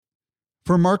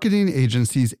For marketing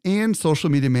agencies and social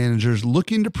media managers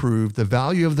looking to prove the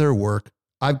value of their work,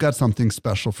 I've got something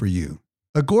special for you.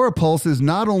 Agorapulse is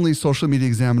not only Social Media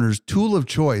Examiner's tool of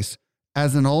choice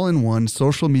as an all-in-one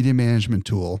social media management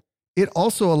tool, it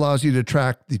also allows you to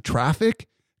track the traffic,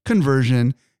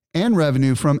 conversion, and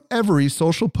revenue from every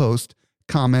social post,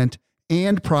 comment,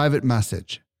 and private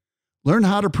message. Learn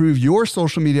how to prove your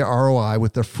social media ROI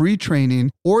with a free training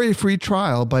or a free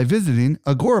trial by visiting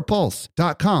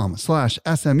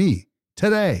agorapulse.com/SME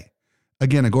today.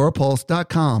 Again,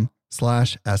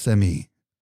 agorapulse.com/SME.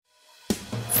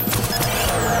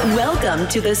 Welcome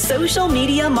to the Social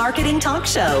Media Marketing Talk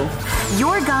Show,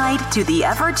 your guide to the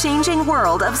ever-changing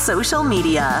world of social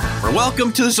media.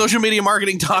 Welcome to the Social Media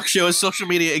Marketing Talk Show, a Social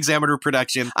Media Examiner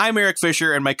production. I'm Eric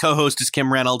Fisher, and my co-host is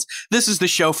Kim Reynolds. This is the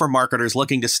show for marketers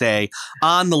looking to stay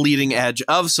on the leading edge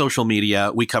of social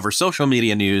media. We cover social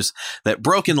media news that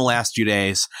broke in the last few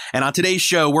days. And on today's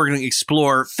show, we're going to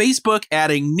explore Facebook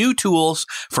adding new tools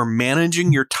for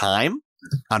managing your time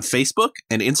on Facebook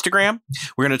and Instagram.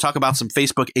 We're going to talk about some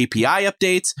Facebook API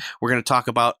updates. We're going to talk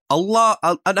about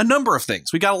a number of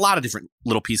things. We got a lot of different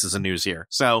little pieces of news here.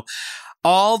 So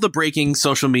all the breaking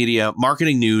social media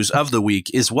marketing news of the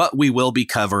week is what we will be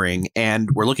covering,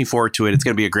 and we're looking forward to it. It's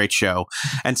going to be a great show.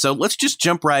 And so let's just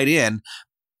jump right in.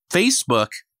 Facebook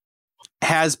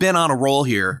has been on a roll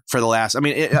here for the last,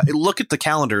 look at the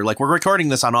calendar. Like, we're recording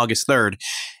this on August 3rd.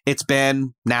 It's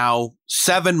been now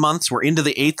 7 months. We're into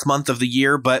the 8th month of the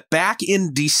year. But back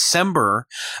in December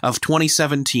of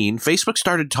 2017, Facebook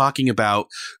started talking about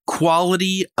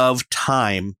quality of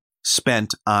time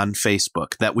spent on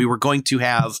Facebook, that we were going to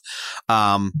have,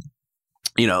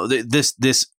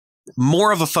 this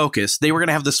more of a focus. They were going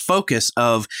to have this focus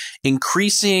of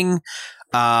increasing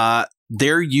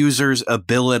their users'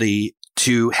 ability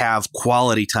to have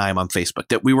quality time on Facebook,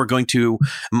 that we were going to,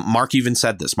 Mark even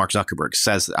said this, Mark Zuckerberg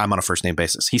says, I'm on a first name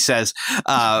basis. He says,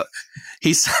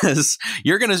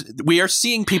 we are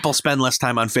seeing people spend less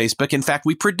time on Facebook. In fact,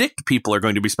 we predict people are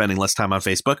going to be spending less time on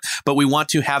Facebook, but we want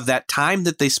to have that time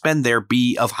that they spend there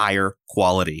be of higher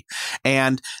quality.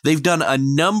 And they've done a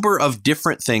number of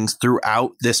different things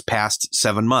throughout this past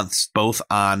 7 months, both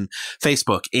on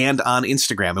Facebook and on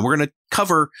Instagram. And we're going to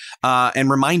cover and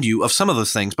remind you of some of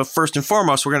those things. But first and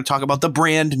foremost, we're going to talk about the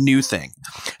brand new thing.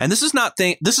 And this is not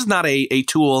a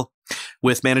tool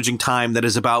with managing time that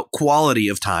is about quality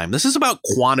of time. This is about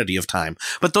quantity of time.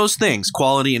 But those things,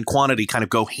 quality and quantity, kind of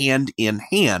go hand in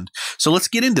hand. So let's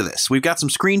get into this. We've got some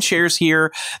screen shares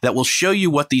here that will show you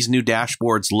what these new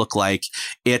dashboards look like.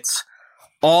 It's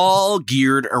all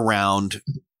geared around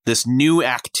this new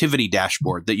activity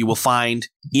dashboard that you will find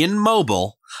in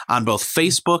mobile on both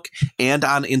Facebook and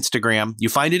on Instagram. You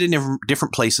find it in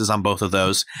different places on both of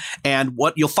those. And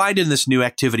what you'll find in this new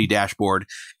activity dashboard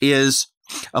is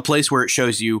a place where it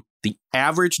shows you the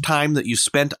average time that you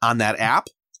spent on that app,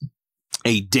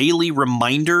 a daily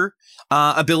reminder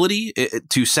ability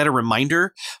to set a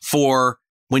reminder for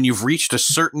when you've reached a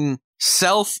certain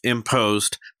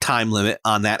self-imposed time limit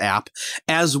on that app,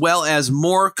 as well as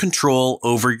more control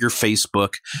over your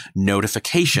Facebook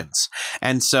notifications.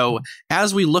 And so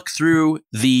as we look through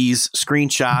these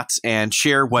screenshots and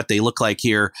share what they look like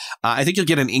here, I think you'll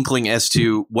get an inkling as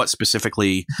to what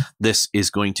specifically this is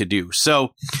going to do.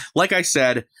 So like I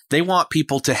said, they want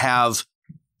people to have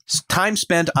time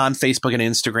spent on Facebook and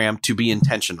Instagram to be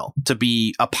intentional, to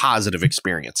be a positive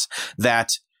experience,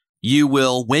 that you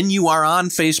will, when you are on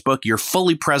Facebook, you're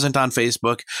fully present on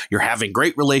Facebook, you're having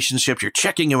great relationships, you're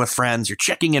checking in with friends, you're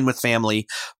checking in with family.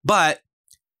 But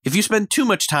if you spend too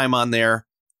much time on there,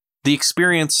 the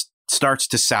experience starts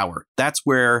to sour. That's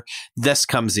where this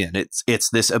comes in. It's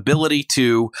this ability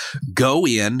to go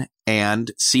in and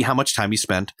see how much time you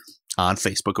spent on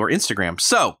Facebook or Instagram.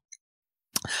 So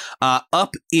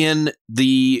up in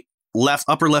the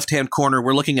upper left-hand corner,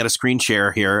 we're looking at a screen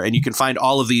share here, and you can find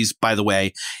all of these, by the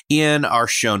way, in our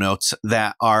show notes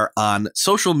that are on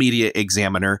Social Media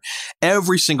Examiner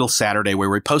every single Saturday, where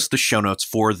we post the show notes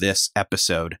for this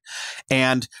episode.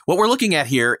 And what we're looking at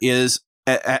here is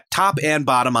at top and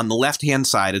bottom on the left-hand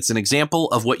side, it's an example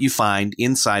of what you find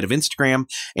inside of Instagram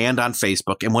and on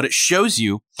Facebook. And what it shows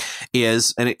you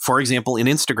is, for example, in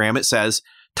Instagram, it says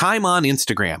time on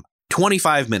Instagram,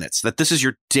 25 minutes, that this is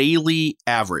your daily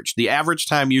average, the average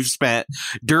time you've spent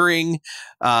during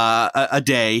a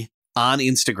day on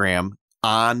Instagram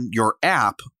on your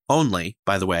app only,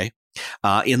 by the way,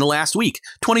 in the last week.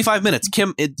 25 minutes.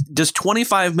 Kim, does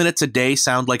 25 minutes a day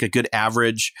sound like a good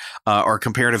average or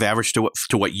comparative average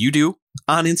to what you do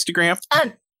on Instagram?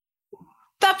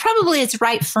 That probably is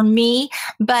right for me,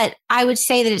 but I would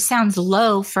say that it sounds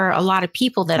low for a lot of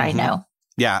people that I know.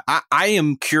 Yeah, I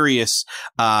am curious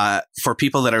for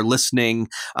people that are listening.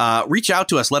 Reach out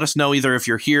to us. Let us know either if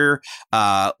you're here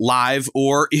live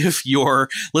or if you're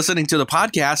listening to the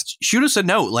podcast. Shoot us a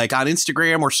note like on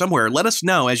Instagram or somewhere. Let us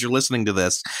know as you're listening to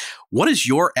this. What is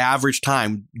your average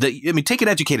time? Take an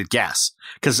educated guess,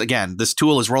 because again, this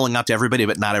tool is rolling out to everybody,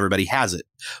 but not everybody has it.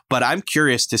 But I'm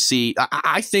curious to see.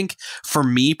 I think for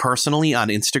me personally on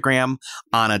Instagram,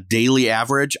 on a daily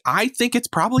average, I think it's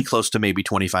probably close to maybe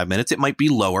 25 minutes. It might be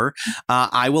lower.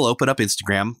 I will open up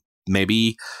Instagram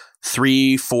maybe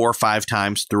 3, 4, 5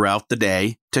 times throughout the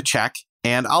day to check.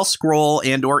 And I'll scroll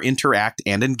and or interact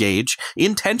and engage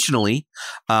intentionally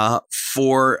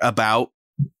for about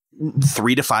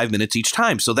 3 to 5 minutes each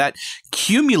time. So that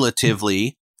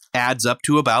cumulatively adds up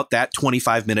to about that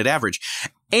 25-minute average.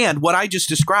 And what I just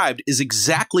described is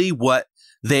exactly what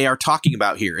they are talking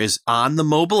about here is on the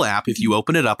mobile app. If you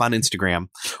open it up on Instagram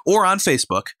or on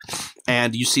Facebook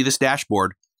and you see this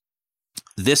dashboard,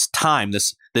 this time,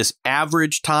 this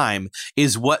average time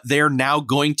is what they're now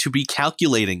going to be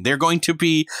calculating. They're going to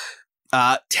be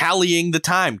tallying the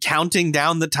time, counting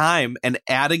down the time and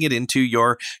adding it into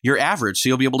your average. So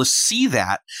you'll be able to see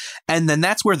that. And then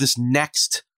that's where this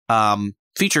next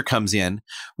feature comes in,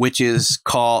 which is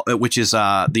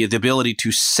the ability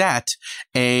to set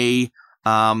a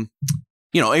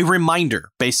reminder,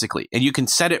 basically. And you can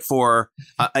set it for,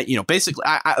 basically,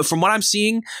 from what I'm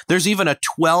seeing, there's even a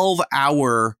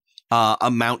 12-hour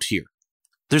amount here.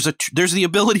 There's the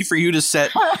ability for you to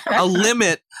set a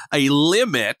limit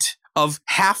of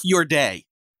half your day.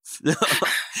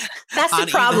 That's the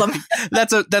problem.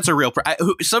 That's a real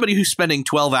somebody who's spending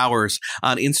 12 hours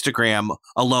on Instagram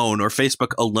alone or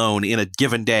Facebook alone in a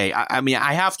given day. I mean,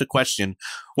 I have to question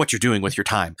what you're doing with your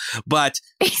time. But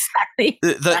exactly,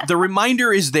 the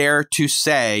reminder is there to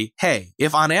say, hey,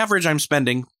 if on average I'm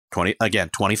spending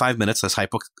 25 minutes, this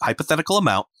hypothetical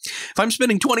amount. If I'm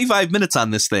spending 25 minutes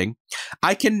on this thing,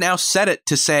 I can now set it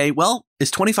to say, well,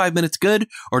 is 25 minutes good?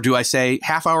 Or do I say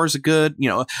half hours are good?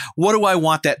 What do I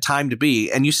want that time to be?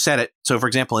 And you set it. So for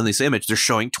example, in this image, they're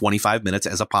showing 25 minutes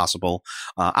as a possible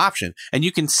option. And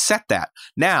you can set that.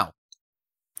 Now,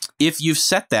 if you've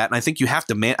set that, and I think you have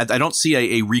to, I don't see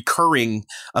a recurring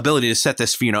ability to set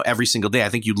this for, every single day. I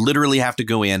think you literally have to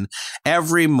go in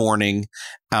every morning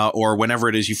or whenever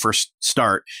it is you first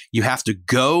start. You have to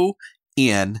go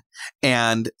in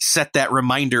and set that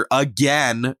reminder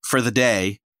again for the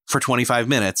day for 25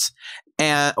 minutes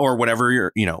or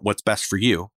whatever what's best for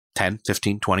you, 10,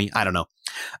 15, 20, I don't know.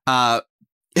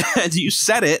 And you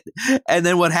set it. And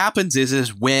then what happens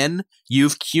is when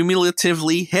you've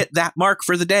cumulatively hit that mark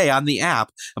for the day on the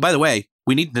app. And by the way,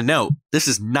 we need to note this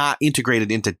is not integrated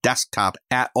into desktop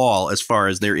at all as far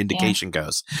as their indication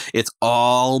goes. It's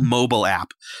all mobile app.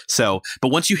 So,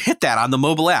 but once you hit that on the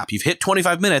mobile app, you've hit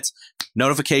 25 minutes,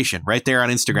 notification right there on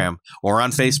Instagram or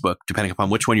on Facebook, depending upon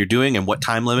which one you're doing and what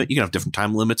time limit. You can have different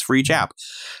time limits for each app.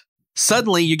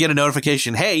 Suddenly you get a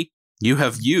notification, hey, you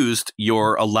have used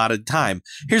your allotted time.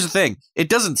 Here's the thing. It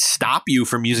doesn't stop you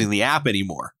from using the app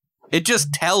anymore. It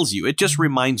just tells you. It just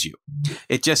reminds you.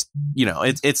 It just,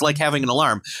 it's like having an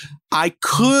alarm. I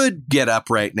could get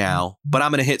up right now, but I'm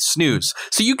going to hit snooze.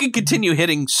 So you can continue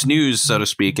hitting snooze, so to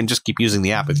speak, and just keep using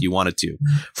the app if you wanted to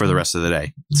for the rest of the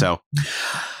day. So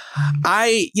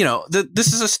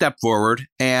this is a step forward,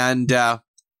 and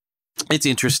it's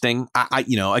interesting.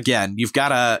 Again, you've got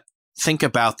to think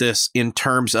about this in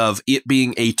terms of it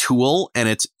being a tool, and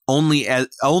it's only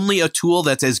a tool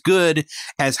that's as good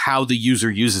as how the user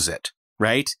uses it,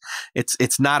 right?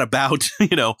 It's not about,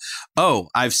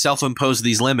 I've self-imposed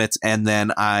these limits and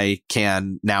then I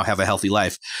can now have a healthy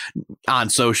life on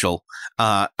social.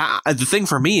 The thing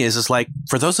for me is like,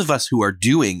 for those of us who are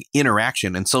doing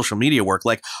interaction and social media work,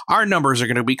 like our numbers are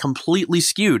going to be completely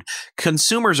skewed.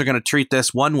 Consumers are going to treat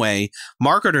this one way.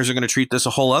 Marketers are going to treat this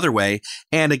a whole other way.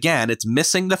 And again, it's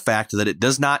missing the fact that it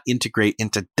does not integrate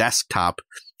into desktop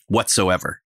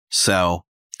whatsoever. So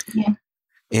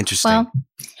interesting. Well,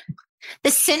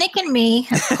 the cynic in me,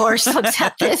 of course, looks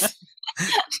at this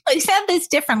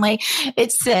differently.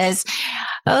 It says,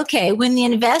 okay, when the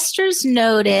investors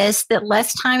notice that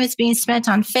less time is being spent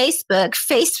on Facebook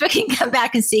can come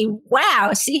back and see,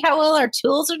 wow, see how well our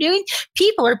tools are doing?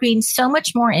 People are being so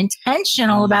much more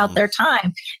intentional about their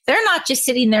time. They're not just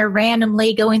sitting there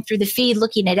randomly going through the feed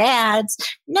looking at ads.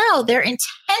 No, they're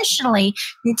intentionally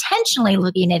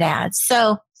looking at ads.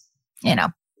 So,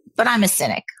 but I'm a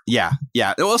cynic. Yeah.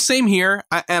 Well, same here.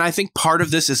 And I think part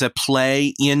of this is a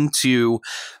play into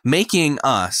making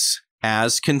us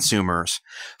as consumers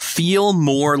feel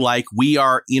more like we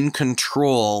are in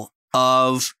control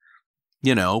of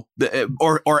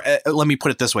or let me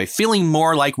put it this way, feeling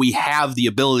more like we have the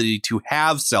ability to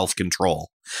have self-control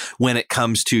when it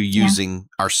comes to using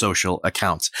our social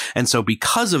accounts. And so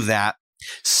because of that,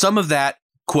 some of that,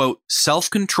 quote,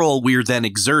 self-control we're then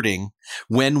exerting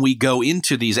when we go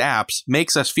into these apps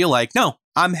makes us feel like, no,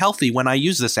 I'm healthy when I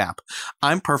use this app.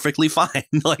 I'm perfectly fine.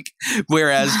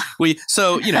 Whereas we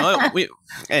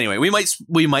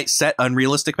might set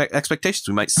unrealistic expectations.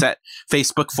 We might set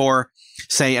Facebook for,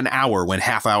 say, an hour when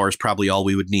half hour is probably all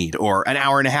we would need, or an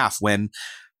hour and a half when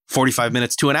 45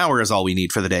 minutes to an hour is all we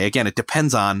need for the day. Again, it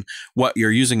depends on what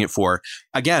you're using it for.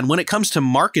 Again, when it comes to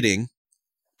marketing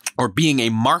or being a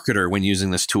marketer when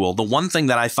using this tool, the one thing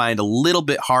that I find a little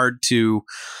bit hard to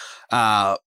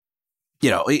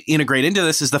integrate into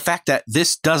this is the fact that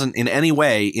this doesn't in any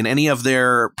way, in any of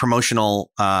their promotional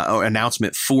or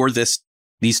announcement for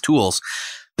these tools,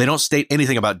 they don't state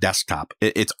anything about desktop.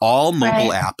 It's all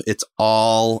mobile app. It's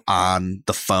all on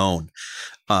the phone.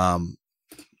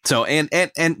 So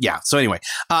anyway,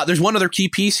 there's one other key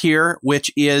piece here,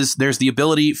 which is there's the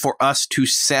ability for us to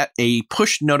set a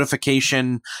push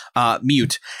notification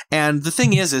mute. And the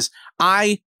thing is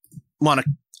I want to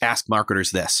ask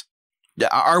marketers this.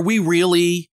 Are we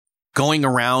really going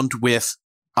around with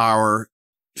our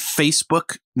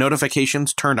Facebook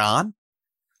notifications turned on?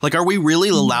 Are we really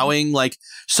allowing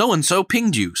so-and-so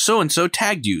pinged you, so-and-so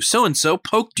tagged you, so-and-so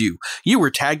poked you, you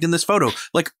were tagged in this photo?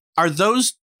 Are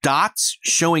those dots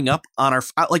showing up on our,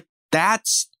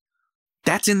 that's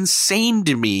insane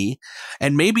to me.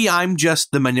 And maybe I'm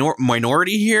just the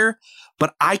minority here,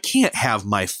 but I can't have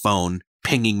my phone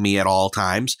pinging me at all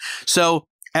times. So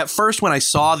at first, when I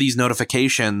saw these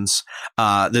notifications,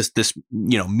 this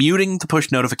muting the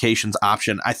push notifications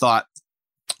option, I thought,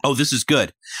 oh, this is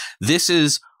good. This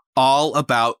is all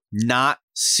about not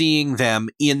seeing them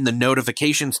in the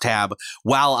notifications tab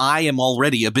while I am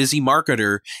already a busy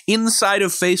marketer inside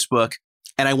of Facebook,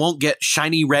 and I won't get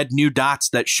shiny red new dots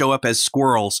that show up as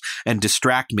squirrels and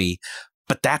distract me.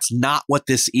 But that's not what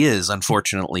this is,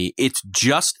 unfortunately. It's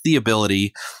just the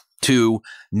ability to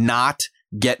not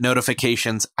get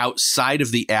notifications outside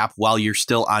of the app while you're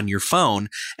still on your phone.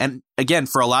 And again,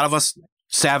 for a lot of us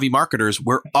savvy marketers,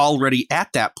 we're already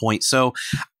at that point. So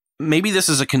maybe this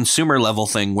is a consumer level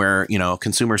thing where,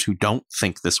 consumers who don't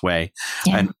think this way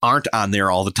and aren't on there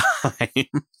all the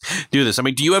time do this. I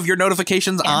mean, do you have your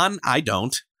notifications on? I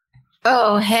don't.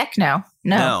 Oh, heck no.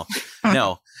 No.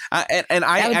 And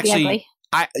I actually,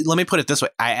 let me put it this way.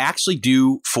 I actually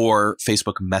do for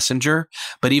Facebook Messenger,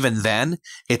 but even then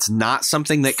it's not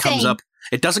something that comes up.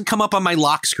 It doesn't come up on my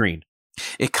lock screen.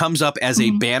 It comes up as a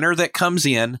banner that comes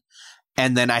in,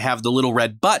 and then I have the little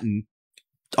red button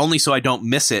only so I don't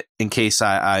miss it in case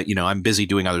I'm busy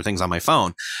doing other things on my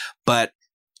phone. But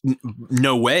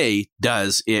no way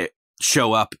does it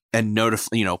show up and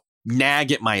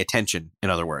nag at my attention, in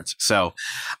other words. So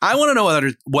I want to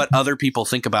know what other people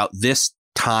think about this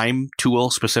time tool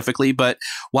specifically. But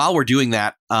while we're doing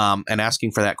that and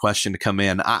asking for that question to come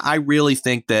in, I really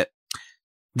think that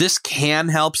this can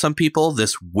help some people.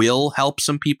 This will help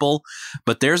some people.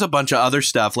 But there's a bunch of other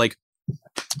stuff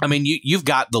you've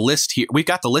got the list here. We've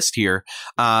got the list here.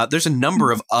 There's a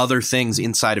number of other things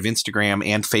inside of Instagram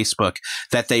and Facebook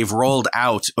that they've rolled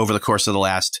out over the course of the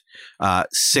last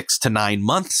 6 to 9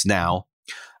 months now.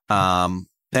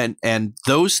 And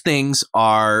those things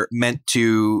are meant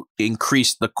to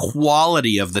increase the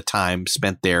quality of the time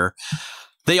spent there.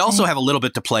 They also have a little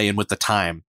bit to play in with the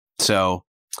time. So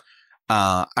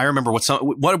I remember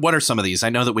what are some of these? I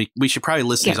know that we should probably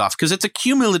list these off because it's a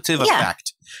cumulative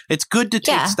effect. It's good to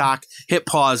take stock, hit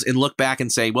pause, and look back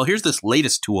and say, well, here's this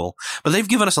latest tool. But they've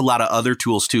given us a lot of other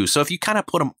tools too. So if you kind of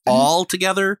put them all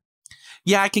together,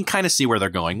 I can kind of see where they're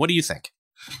going. What do you think?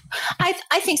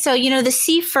 I think so. The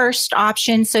see first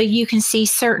option, so you can see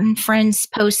certain friends'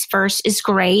 posts first, is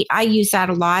great. I use that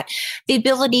a lot. The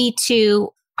ability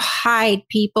to hide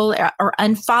people or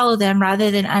unfollow them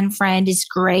rather than unfriend is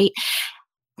great.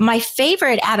 My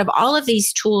favorite out of all of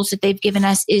these tools that they've given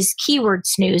us is keyword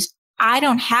snooze. I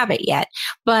don't have it yet,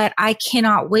 but I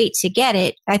cannot wait to get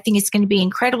it. I think it's going to be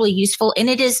incredibly useful. And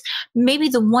it is maybe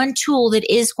the one tool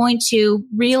that is going to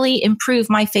really improve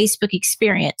my Facebook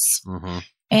experience.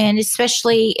 And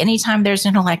especially anytime there's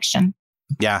an election.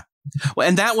 Yeah. Well,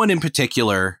 and that one in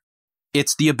particular,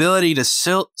 it's the ability to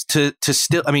still,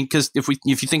 because if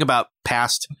you think about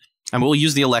past, we'll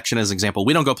use the election as an example.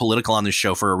 We don't go political on this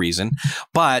show for a reason,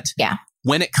 but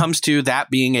when it comes to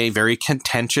that being a very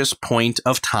contentious point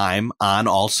of time on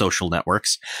all social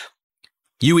networks,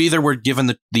 you either were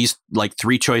given these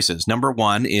 3 choices. Number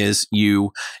one is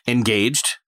you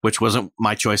engaged which wasn't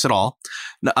my choice at all.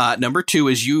 Number 2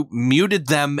 is you muted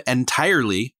them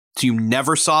entirely, so you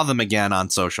never saw them again on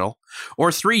social.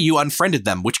 Or 3, you unfriended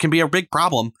them, which can be a big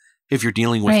problem if you're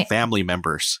dealing with family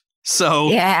members. So,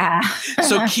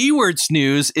 so keyword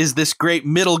snooze is this great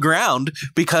middle ground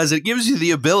because it gives you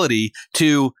the ability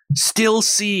to still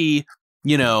see,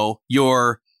 your,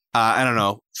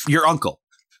 your uncle.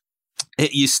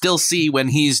 You still see when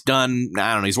he's done,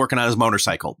 he's working on his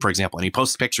motorcycle, for example, and he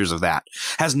posts pictures of that.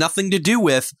 Has nothing to do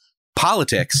with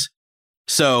politics.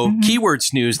 So keyword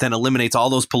snooze then eliminates all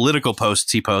those political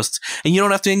posts he posts, and you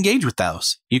don't have to engage with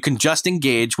those. You can just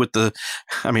engage with this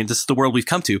is the world we've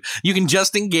come to. You can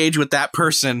just engage with that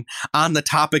person on the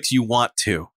topics you want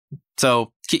to.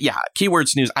 So keyword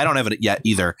snooze. I don't have it yet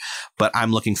either, but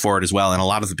I'm looking forward as well. And a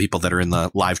lot of the people that are in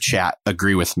the live chat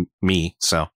agree with me.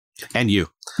 So, and you.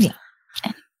 Yeah.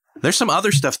 There's some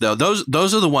other stuff though.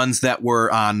 Those are the ones that were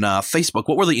on Facebook.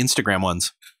 What were the Instagram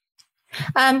ones?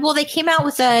 Well, they came out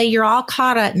with a "you're all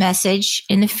caught up" message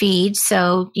in the feed,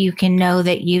 so you can know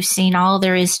that you've seen all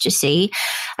there is to see.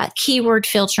 Keyword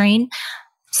filtering,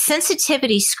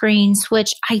 sensitivity screens,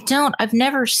 which I've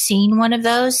never seen one of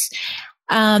those,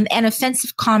 and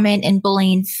offensive comment and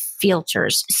bullying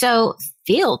filters. So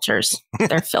filters,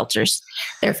 they're filters.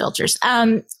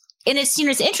 And it's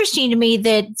it's interesting to me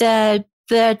that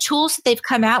the tools that they've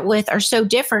come out with are so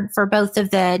different for both of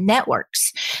the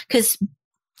networks because.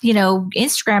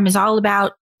 Instagram is all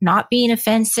about not being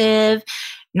offensive,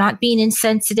 not being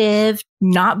insensitive,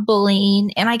 not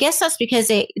bullying. And I guess that's because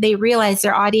they realize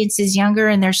their audience is younger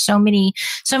and there's so many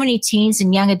teens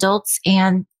and young adults,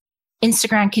 and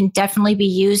Instagram can definitely be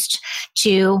used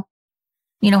to,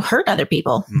 hurt other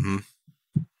people. Mm-hmm.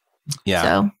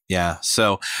 Yeah.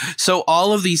 So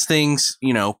all of these things,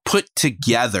 put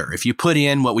together, if you put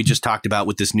in what we just talked about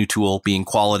with this new tool being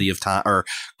quality of time or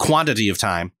quantity of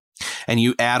time, and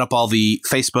you add up all the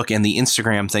Facebook and the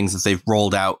Instagram things that they've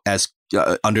rolled out as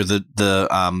under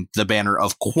the banner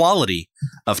of quality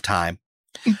of time.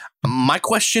 My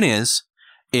question is,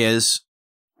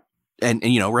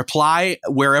 reply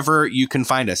wherever you can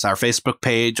find us, our Facebook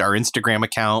page, our Instagram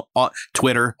account,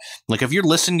 Twitter. Like if you're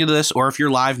listening to this or if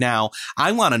you're live now,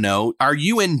 I want to know, are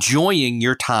you enjoying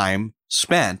your time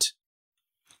spent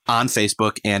on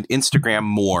Facebook and Instagram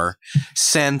more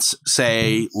since,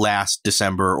 say, last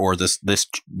December or this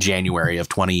January of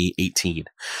 2018?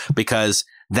 Because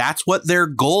that's what their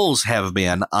goals have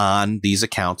been on these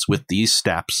accounts with these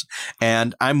steps.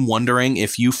 And I'm wondering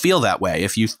if you feel that way,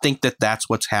 if you think that that's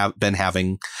what's been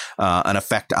having an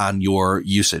effect on your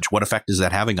usage. What effect is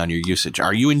that having on your usage?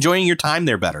 Are you enjoying your time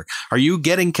there better? Are you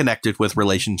getting connected with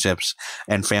relationships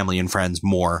and family and friends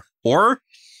more? Or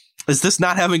is this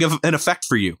not having an effect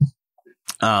for you?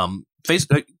 Kim,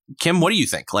 what do you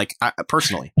think? Like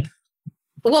personally?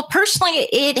 Well, personally,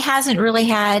 it hasn't really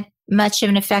had much of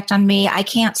an effect on me. I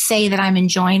can't say that I'm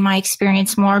enjoying my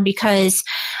experience more because,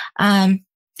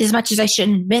 as much as I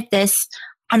shouldn't admit this,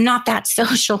 I'm not that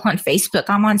social on Facebook.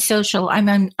 I'm on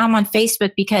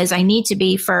Facebook because I need to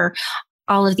be for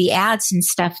all of the ads and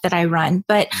stuff that I run.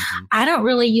 But I don't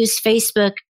really use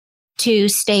Facebook to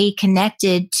stay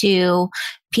connected to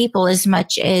people as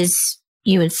much as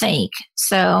you would think.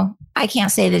 So I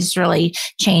can't say that it's really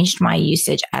changed my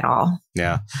usage at all.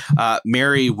 Yeah.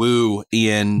 Mary Wu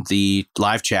in the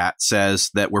live chat says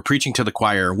that we're preaching to the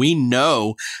choir. We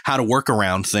know how to work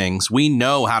around things. We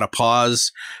know how to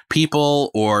pause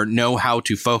people or know how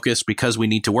to focus because we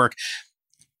need to work.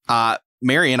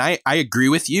 Mary, and I agree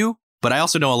with you, but I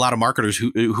also know a lot of marketers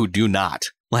who do not.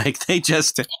 Like they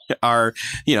just are,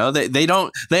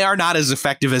 they are not as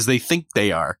effective as they think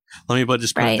they are. Let me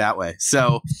just put it that way.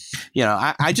 So,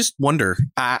 I just wonder,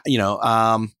 there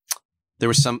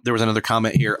was another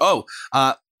comment here.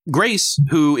 Grace,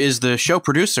 who is the show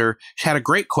producer, had a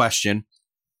great question.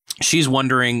 She's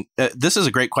wondering, this is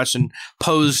a great question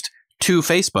posed to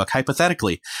Facebook,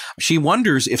 hypothetically. She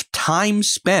wonders if time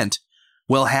spent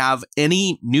will have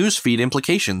any newsfeed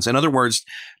implications. In other words,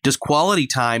 does quality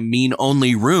time mean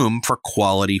only room for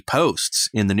quality posts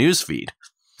in the newsfeed?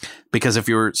 Because if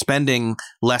you're spending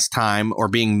less time or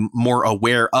being more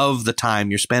aware of the time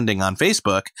you're spending on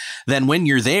Facebook, then when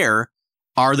you're there,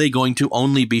 are they going to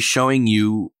only be showing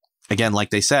you, again,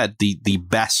 like they said, the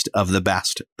best of the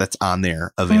best that's on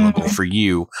there available for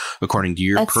you, according to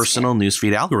your personal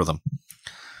newsfeed algorithm?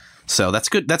 So that's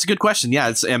good. That's a good question. Yeah.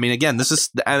 Again, this is,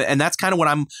 and that's kind of what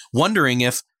I'm wondering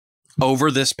if over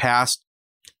this past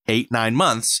 8-9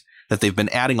 months that they've been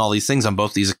adding all these things on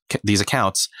both these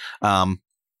accounts,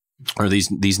 or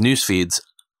these news feeds,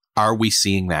 are we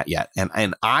seeing that yet?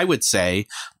 And I would say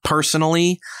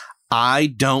personally, I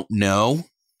don't know,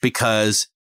 because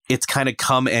it's kind of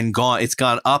come and gone. It's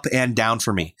gone up and down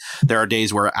for me. There are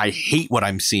days where I hate what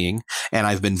I'm seeing, and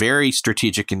I've been very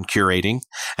strategic in curating.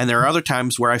 And there are other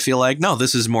times where I feel like, no,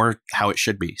 this is more how it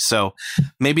should be. So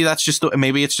maybe it's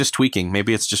just tweaking.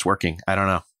 Maybe it's just working. I don't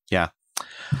know. Yeah.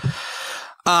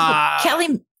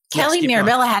 Kelly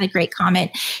Mirabella had a great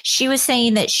comment. She was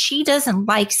saying that she doesn't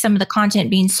like some of the content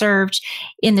being served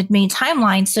in the main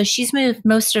timeline. So she's moved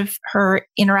most of her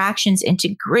interactions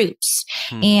into groups.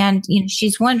 And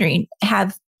she's wondering,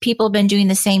 have people been doing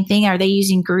the same thing? Are they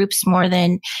using groups more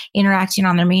than interacting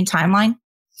on their main timeline?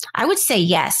 I would say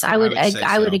yes. I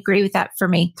would agree with that for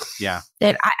me. Yeah.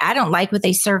 That I don't like what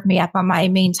they serve me up on my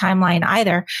main timeline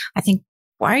either. I think,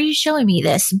 why are you showing me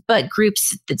this? But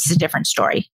groups, it's a different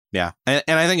story. Yeah. And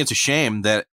I think it's a shame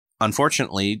that,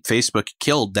 unfortunately, Facebook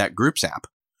killed that Groups app,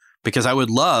 because I would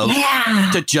love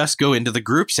to just go into the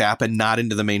Groups app and not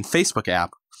into the main Facebook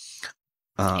app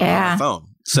on my phone.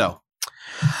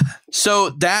 So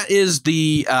that is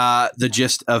the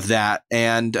gist of that.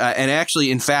 And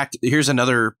actually, in fact, there's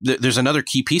another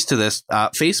key piece to this.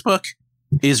 Facebook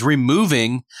is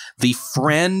removing the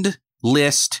friend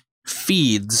list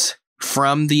feeds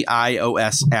from the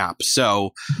iOS app.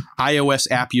 So iOS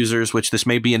app users, which this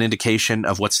may be an indication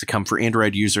of what's to come for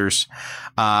Android users,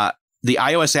 the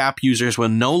iOS app users will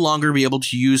no longer be able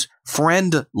to use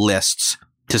friend lists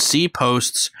to see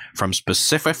posts from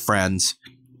specific friends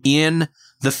in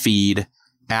the feed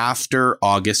after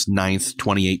August 9th,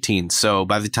 2018. So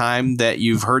by the time that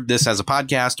you've heard this as a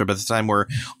podcast, or by the time we're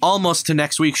almost to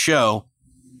next week's show,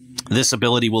 this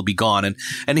ability will be gone.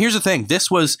 And here's the thing. This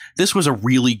was a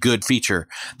really good feature.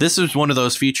 This is one of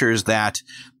those features that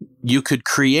you could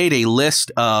create a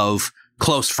list of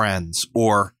close friends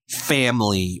or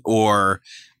family or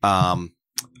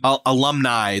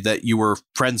alumni that you were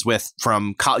friends with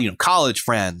from college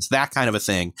friends, that kind of a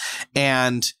thing.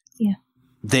 And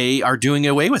they are doing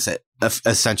away with it,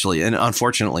 essentially. And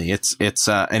unfortunately, it's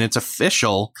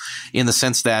official in the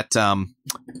sense that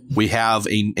we have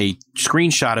a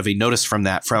screenshot of a notice from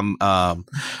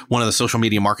one of the Social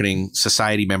Media Marketing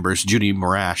Society members, Judy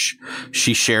Marash.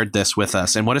 She shared this with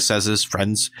us. And what it says is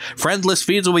friend list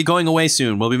feeds will be going away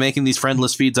soon. We'll be making these friend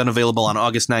list feeds unavailable on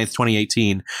August 9th,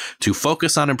 2018 to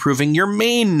focus on improving your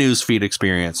main newsfeed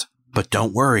experience. But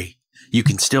don't worry. You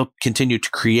can still continue to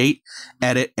create,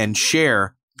 edit, and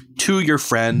share to your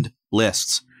friend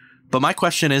lists. But my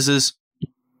question is,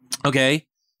 okay,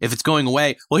 if it's going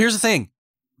away, well, here's the thing.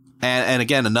 And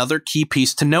again, another key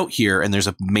piece to note here, and there's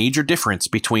a major difference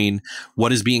between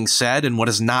what is being said and what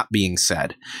is not being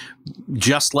said.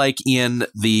 Just like in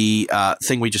the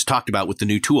thing we just talked about with the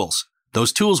new tools.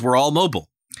 Those tools were all mobile.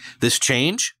 This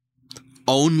change,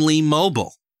 only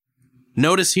mobile.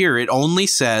 Notice here, it only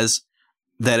says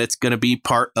that it's going to be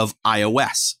part of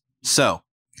iOS. So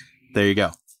there you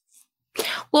go.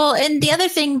 Well, and the other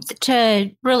thing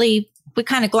we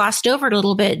kind of glossed over it a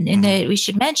little bit and that we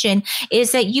should mention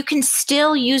is that you can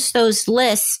still use those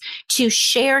lists to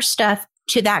share stuff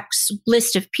to that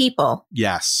list of people.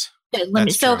 Yes.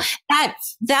 So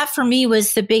that for me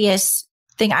was the biggest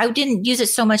thing. I didn't use it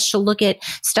so much to look at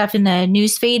stuff in the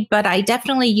newsfeed, but I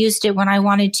definitely used it when I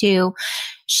wanted to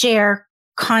share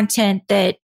content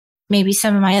that maybe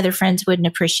some of my other friends wouldn't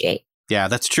appreciate. Yeah,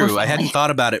 that's true. I hadn't thought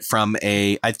about it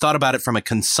I thought about it from a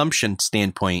consumption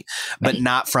standpoint, but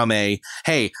not from hey,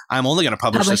 I'm only going to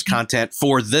publish this content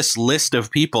for this list of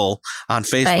people on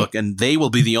Facebook, and they will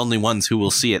be the only ones who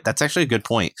will see it. That's actually a good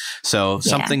point. So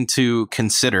something to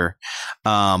consider.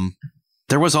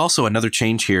 There was also another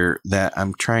change here that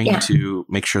I'm trying to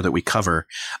make sure that we cover.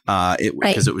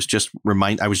 Because it was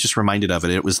I was just reminded of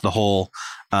it. It was the whole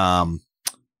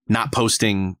not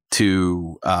posting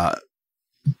to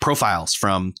profiles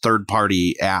from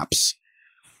third-party apps.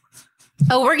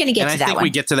 Oh, we're going to get to that one. And I think we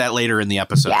get to that later in the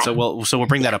episode. Yeah. So we'll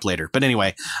bring that up later. But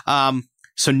anyway,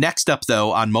 so next up,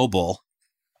 though, on mobile,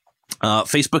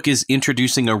 Facebook is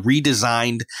introducing a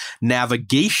redesigned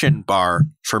navigation bar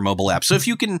for mobile apps. So if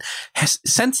you can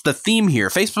sense the theme here,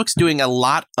 Facebook's doing a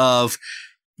lot of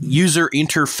user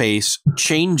interface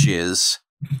changes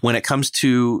when it comes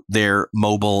to their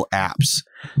mobile apps.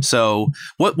 So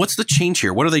what's the change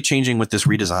here? What are they changing with this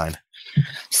redesign?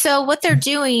 So what they're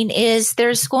doing is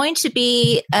there's going to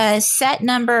be a set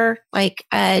number, like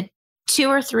 2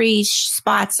 or 3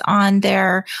 spots on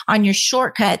your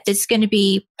shortcut that's going to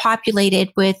be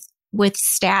populated with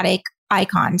static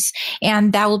icons.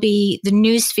 And that will be the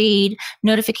newsfeed,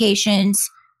 notifications,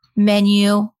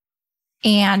 menu,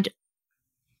 and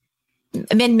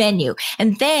menu.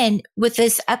 And then with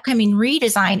this upcoming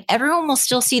redesign, everyone will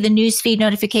still see the newsfeed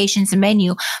notifications and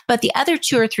menu, but the other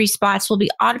 2 or 3 spots will be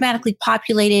automatically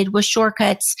populated with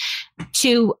shortcuts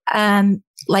to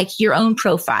like your own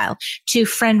profile, to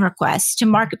friend requests, to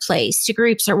marketplace, to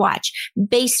groups or watch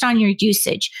based on your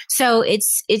usage. So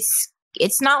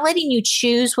it's not letting you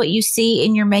choose what you see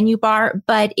in your menu bar,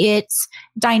 but it's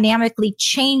dynamically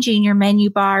changing your menu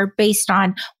bar based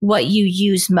on what you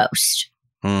use most.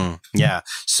 Yeah.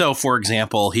 So, for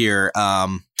example, here,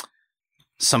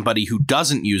 somebody who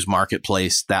doesn't use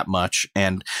Marketplace that much,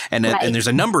 and there's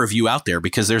a number of you out there,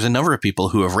 because there's a number of people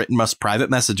who have written us private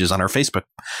messages on our Facebook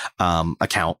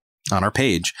account, on our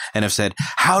page, and have said,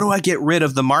 how do I get rid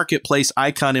of the Marketplace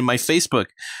icon in my Facebook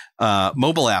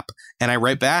mobile app? And I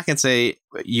write back and say,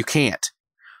 you can't.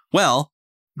 Well,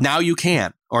 now you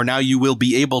can, or now you will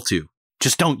be able to.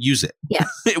 Just don't use it. Yeah.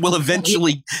 It will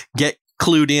eventually get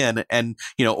clued in, and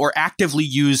or actively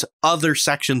use other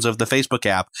sections of the Facebook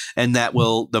app, and that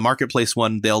will, the Marketplace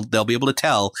one, they'll be able to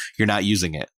tell you're not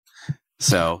using it.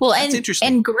 So that's interesting.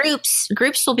 And groups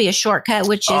will be a shortcut,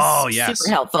 which is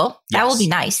super helpful. Yes. That will be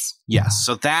nice. Yes.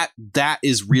 So that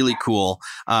is really cool.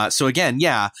 So again,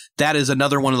 that is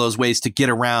another one of those ways to get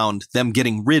around them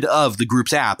getting rid of the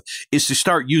Groups app, is to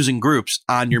start using Groups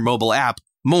on your mobile app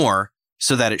more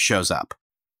so that it shows up.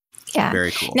 Yeah.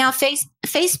 Very cool. Now,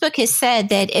 Facebook has said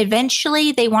that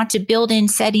eventually they want to build in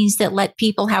settings that let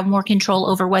people have more control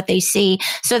over what they see.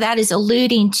 So that is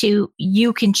alluding to,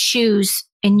 you can choose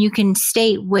and you can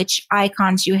state which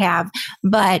icons you have.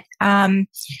 But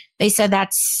they said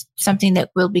that's something that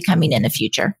will be coming in the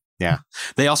future. Yeah.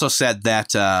 They also said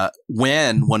that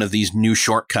when one of these new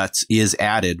shortcuts is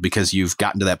added, because you've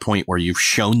gotten to that point where you've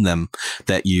shown them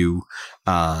that you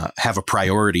have a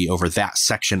priority over that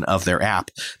section of their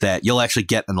app, that you'll actually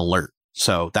get an alert.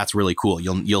 So that's really cool.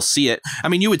 You'll see it. I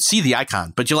mean, you would see the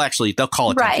icon, but they'll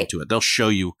call attention to it. They'll show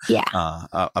you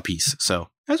a piece. So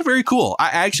that's very cool. I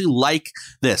actually like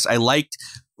this. I like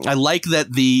that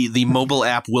the mobile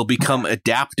app will become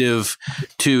adaptive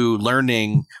to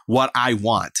learning what I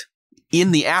want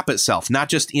in the app itself, not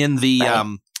just in the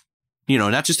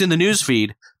not just in the news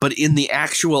feed, but in the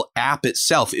actual app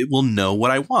itself. It will know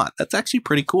what I want. That's actually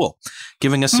pretty cool.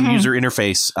 Giving us some user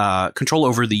interface control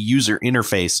over the user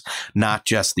interface, not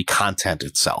just the content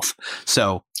itself.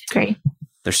 So great.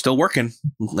 They're still working.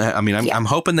 I mean, I'm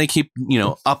hoping they keep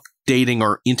updating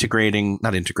or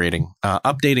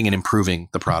updating and improving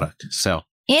the product. So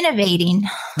innovating.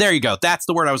 There you go. That's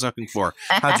the word I was looking for.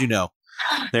 How'd you know?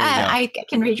 There you go. I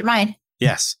can read your mind.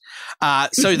 Yes.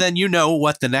 So then you know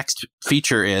what the next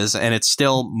feature is, and it's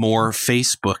still more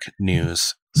Facebook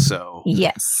news. So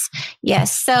yes.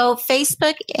 So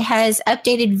Facebook has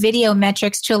updated video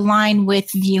metrics to align with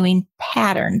viewing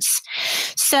patterns.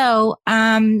 So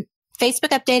Facebook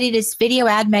updated its video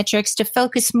ad metrics to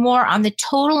focus more on the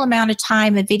total amount of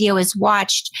time a video is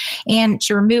watched and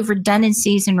to remove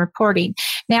redundancies in reporting.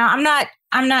 Now,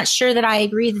 I'm not sure that I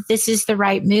agree that this is the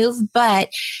right move, but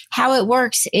how it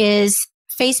works is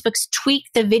Facebook's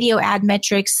tweaked the video ad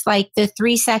metrics, like the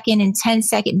 3-second and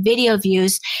 10-second video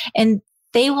views, and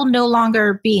they will no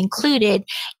longer be included.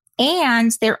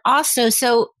 And they're also,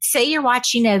 so say you're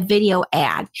watching a video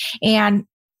ad and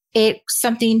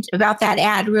something about that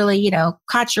ad really,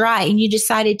 caught your eye, and you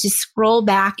decided to scroll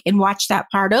back and watch that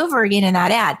part over again in that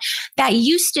ad. That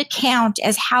used to count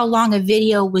as how long a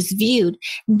video was viewed.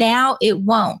 Now it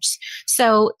won't.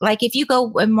 So like if you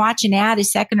go and watch an ad a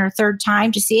second or third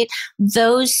time to see it,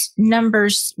 those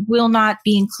numbers will not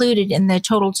be included in the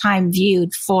total time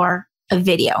viewed for a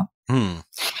video. And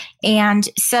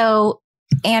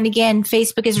again,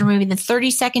 Facebook is removing the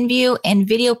 30-second view and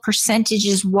video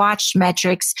percentages watched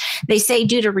metrics. They say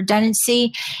due to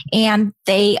redundancy, and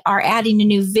they are adding a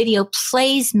new video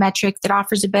plays metric that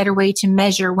offers a better way to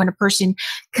measure when a person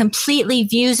completely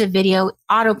views a video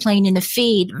autoplaying in the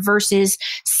feed versus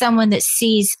someone that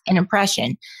sees an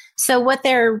impression. So what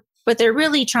they're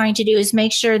really trying to do is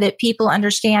make sure that people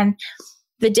understand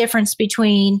the difference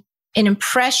between an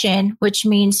impression, which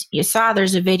means you saw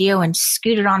there's a video and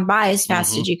scooted on by as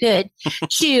fast as you could,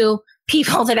 to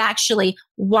people that actually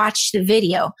watch the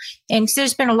video. And so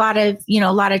there's been a lot of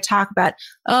talk about,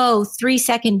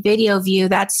 3-second video view,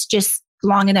 that's just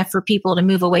long enough for people to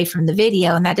move away from the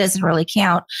video, and that doesn't really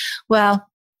count. Well,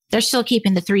 they're still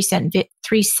keeping the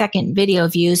 3-second video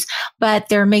views, but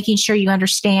they're making sure you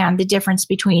understand the difference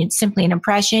between simply an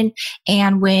impression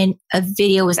and when a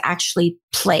video is actually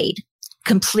played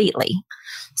completely.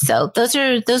 So those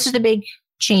are the big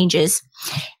changes.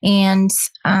 And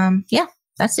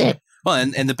that's it. Well,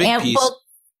 and the big piece.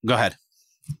 Go ahead.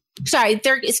 Sorry,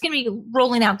 it's going to be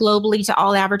rolling out globally to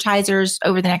all advertisers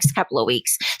over the next couple of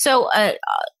weeks. So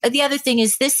the other thing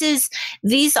is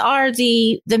these are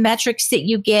the metrics that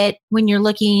you get when you're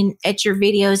looking at your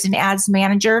videos in Ads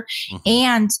Manager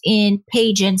and in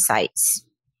Page Insights.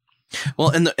 Well,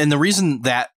 and the reason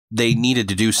that they needed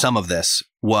to do some of this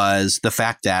was the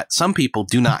fact that some people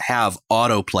do not have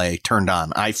autoplay turned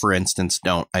on. I, for instance,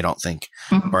 don't think,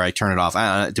 or I turn it off.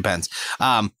 It depends.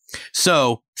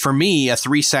 So for me, a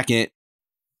 3-second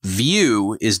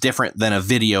view is different than a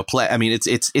video play. I mean,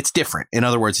 it's different. In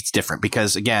other words, it's different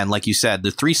because, again, like you said,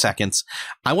 the 3 seconds,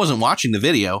 I wasn't watching the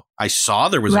video. I saw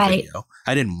there was a video.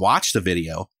 I didn't watch the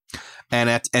video. And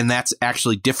that's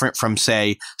actually different from,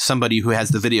 say, somebody who has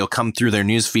the video come through their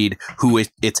newsfeed who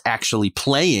it's actually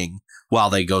playing while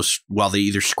they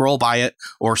either scroll by it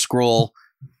or scroll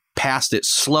past it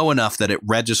slow enough that it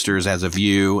registers as a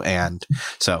view. And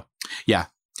so, yeah,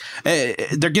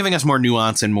 they're giving us more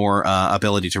nuance and more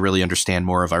ability to really understand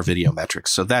more of our video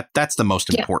metrics. So that's the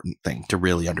most important thing to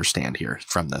really understand here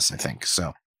from this, I think.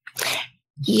 So.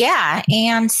 Yeah.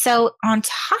 And so on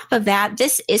top of that,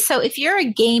 if you're a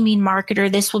gaming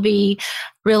marketer, this will be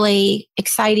really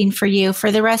exciting for you.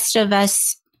 For the rest of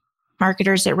us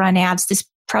marketers that run ads, this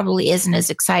probably isn't as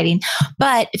exciting.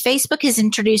 But Facebook has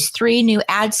introduced 3 new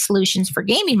ad solutions for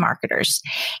gaming marketers.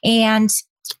 And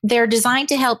they're designed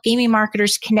to help gaming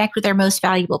marketers connect with their most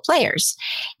valuable players.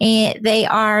 And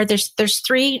there's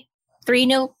three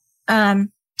new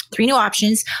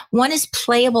options. One is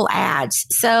playable ads.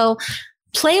 So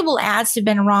playable ads have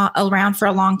been around for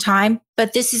a long time,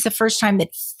 but this is the first time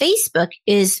that Facebook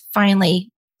is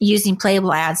finally using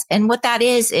playable ads. And what that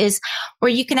is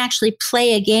where you can actually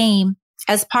play a game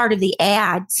as part of the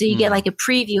ad. So you get like a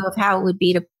preview of how it would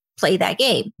be to play that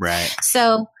game. Right.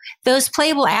 So those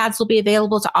playable ads will be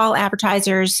available to all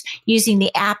advertisers using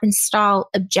the app install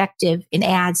objective in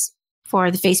ads for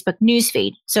the Facebook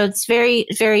newsfeed. So it's very,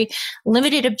 very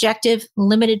limited objective,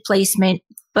 limited placement,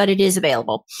 but it is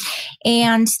available.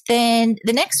 And then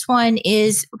the next one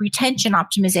is retention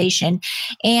optimization.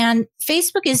 And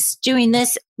Facebook is doing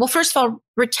this. Well, first of all,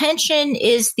 retention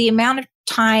is the amount of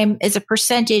time as a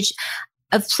percentage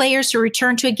of players who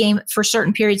return to a game for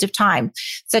certain periods of time,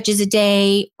 such as a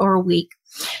day or a week.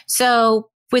 So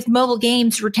with mobile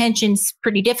games, retention's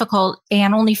pretty difficult,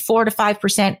 and only 4 to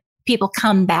 5% people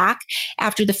come back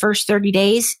after the first 30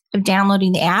 days of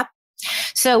downloading the app.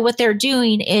 So what they're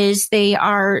doing is they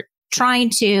are trying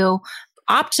to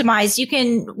optimize.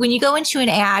 When you go into an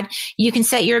ad, you can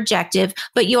set your objective,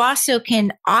 but you also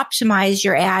can optimize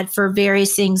your ad for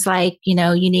various things like,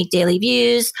 unique daily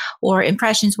views or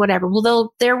impressions, whatever.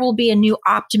 Well, there will be a new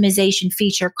optimization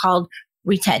feature called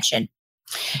retention.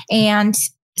 And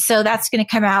so that's going to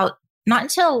come out not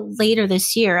until later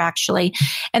this year, actually.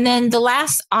 And then the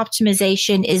last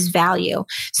optimization is value.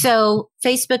 So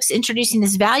Facebook's introducing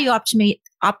this value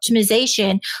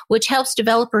optimization, which helps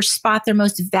developers spot their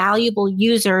most valuable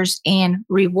users and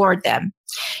reward them.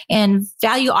 And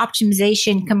value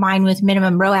optimization combined with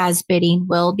minimum ROAS bidding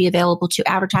will be available to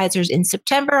advertisers in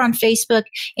September on Facebook,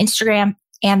 Instagram,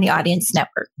 and the Audience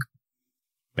Network.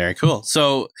 Very cool.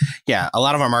 So, yeah, a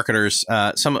lot of our marketers,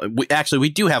 we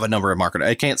do have a number of marketers.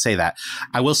 I can't say that.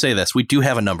 I will say this. We do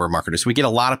have a number of marketers. We get a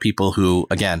lot of people who,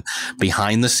 again,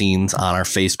 behind the scenes on our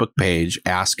Facebook page,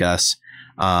 ask us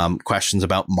questions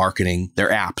about marketing their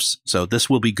apps. So this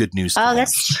will be good news. Oh,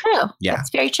 that's true. Yeah, that's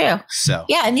very true. So,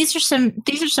 yeah. And these are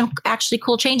some actually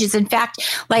cool changes. In fact,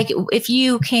 like if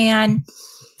you can,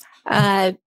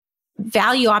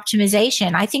 value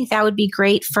optimization, I think that would be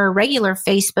great for regular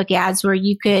Facebook ads where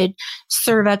you could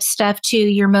serve up stuff to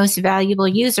your most valuable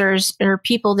users or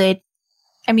people that,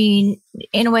 in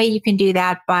a way you can do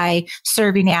that by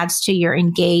serving ads to your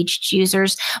engaged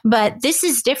users. But this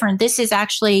is different. This is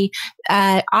actually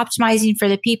optimizing for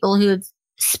the people who have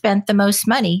spent the most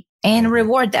money and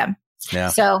reward them. Yeah.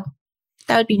 So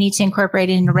that would be neat to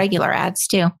incorporate it into regular ads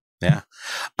too. Yeah.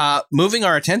 Moving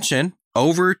our attention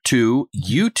over to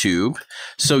YouTube.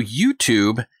 So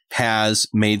YouTube has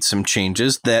made some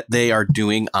changes that they are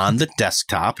doing on the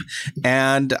desktop.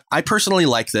 And I personally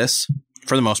like this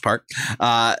for the most part.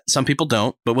 Some people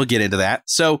don't, but we'll get into that.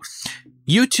 So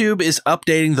YouTube is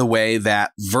updating the way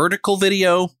that vertical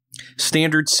video,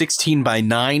 standard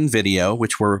 16:9 video,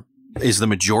 which is the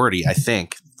majority, I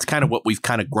think. It's kind of what we've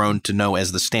kind of grown to know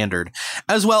as the standard,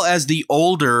 as well as the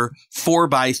older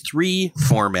 4:3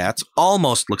 formats.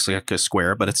 Almost looks like a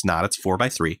square, but it's not. It's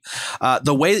 4:3.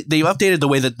 The way they've updated the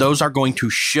way that those are going to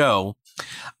show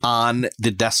on the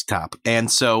desktop.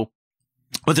 And so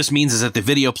what this means is that the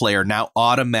video player now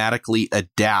automatically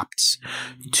adapts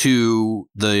to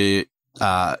the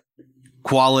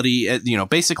quality,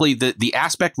 basically the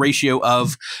aspect ratio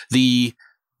of the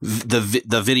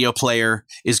video player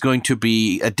is going to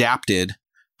be adapted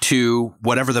to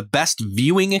whatever the best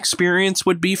viewing experience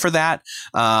would be for that.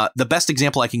 The best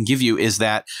example I can give you is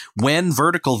that when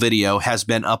vertical video has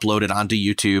been uploaded onto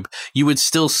YouTube, you would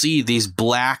still see these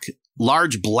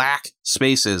large black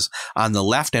spaces on the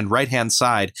left and right hand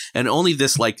side, and only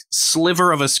this like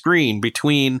sliver of a screen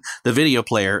between the video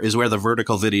player is where the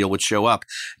vertical video would show up.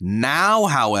 Now,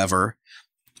 however,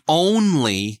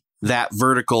 only that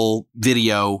vertical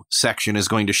video section is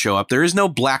going to show up. There is no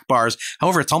black bars.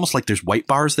 However, it's almost like there's white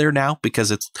bars there now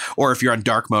because or if you're on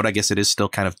dark mode, I guess it is still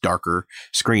kind of darker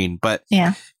screen. But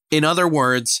in other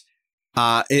words,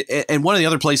 and one of the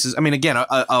other places, I mean, again,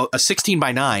 a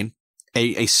 16:9,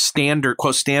 a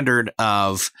standard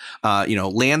of,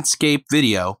 landscape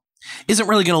video isn't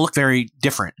really going to look very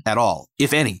different at all,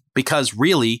 if any, because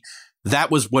really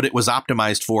that was what it was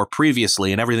optimized for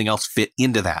previously and everything else fit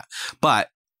into that. But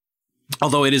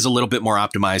although it is a little bit more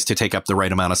optimized to take up the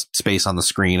right amount of space on the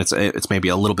screen, it's maybe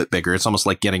a little bit bigger. It's almost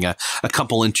like getting a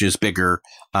couple inches bigger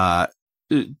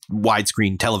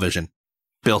widescreen television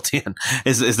built in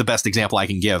is the best example I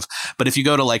can give. But if you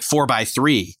go to like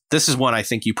 4:3, this is one I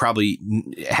think you probably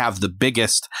have the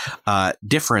biggest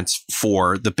difference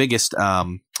for, the biggest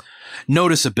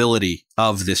noticeability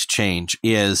of this change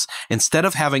is instead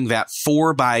of having that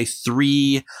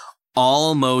 4:3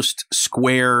 almost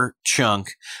square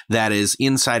chunk that is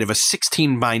inside of a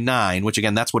 16:9, which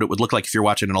again, that's what it would look like if you're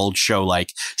watching an old show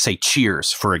like, say,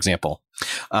 Cheers, for example,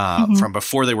 from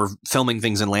before they were filming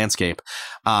things in landscape.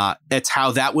 It's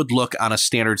how that would look on a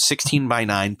standard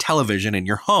 16:9 television in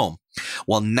your home.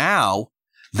 Well, now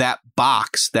that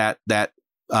box, that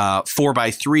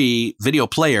 4:3 video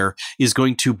player is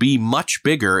going to be much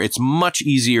bigger. It's much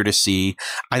easier to see.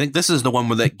 I think this is the one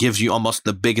that gives you almost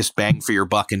the biggest bang for your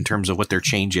buck in terms of what their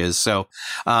change is. So,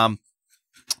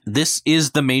 this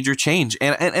is the major change.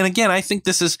 And again, I think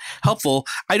this is helpful.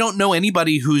 I don't know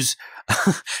anybody who's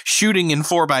shooting in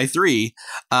 4:3.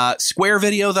 Square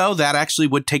video, though, that actually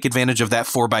would take advantage of that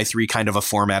 4:3 kind of a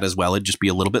format as well. It'd just be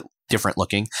a little bit different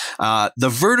looking. The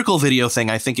vertical video thing,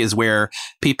 I think, is where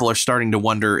people are starting to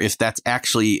wonder if that's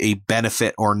actually a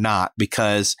benefit or not,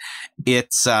 because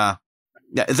it's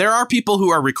there are people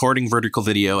who are recording vertical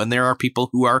video and there are people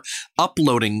who are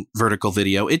uploading vertical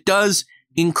video. It does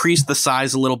increase the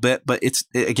size a little bit, but it's,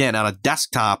 again, on a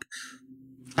desktop,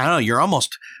 I don't know, you're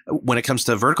almost, when it comes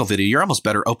to vertical video, you're almost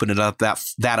better opening up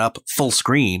that up full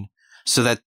screen so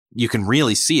that you can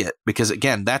really see it, because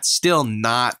again, that's still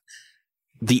not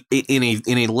in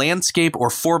a landscape or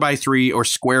 4:3 or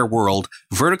square world,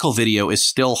 vertical video is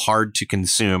still hard to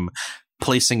consume,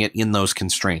 placing it in those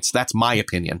constraints. That's my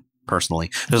opinion.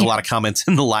 Personally, there's a lot of comments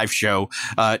in the live show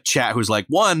chat who's like,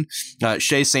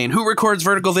 Shay saying, who records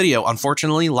vertical video?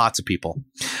 Unfortunately, lots of people.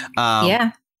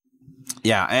 Yeah.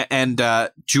 And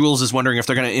Jules is wondering if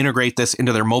they're going to integrate this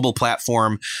into their mobile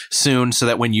platform soon so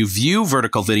that when you view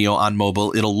vertical video on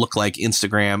mobile, it'll look like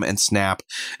Instagram and Snap,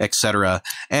 etc.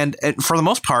 And for the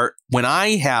most part, when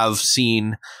I have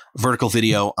seen vertical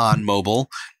video on mobile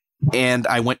and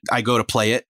I go to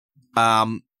play it,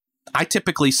 I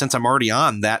typically, since I'm already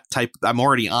on I'm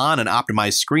already on an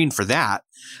optimized screen for that,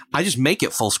 I just make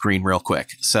it full screen real quick.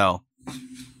 So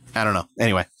I don't know.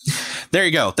 Anyway, there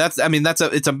you go.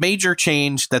 It's a major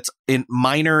change that's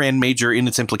minor and major in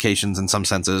its implications in some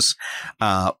senses.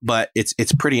 But it's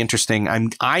pretty interesting.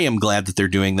 I am glad that they're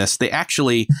doing this. They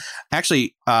actually,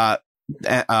 to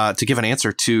give an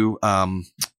answer to,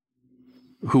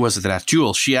 who was it that asked?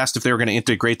 Jules. She asked if they were going to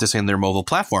integrate this in their mobile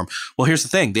platform. Well, here's the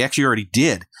thing. They actually already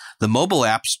did. The mobile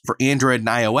apps for Android and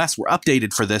iOS were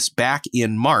updated for this back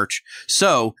in March.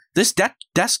 So this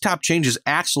desktop change is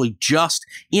actually just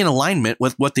in alignment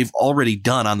with what they've already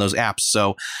done on those apps.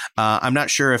 So I'm not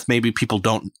sure if maybe people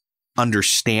don't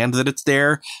understand that it's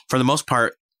there. For the most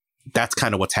part, that's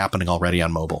kind of what's happening already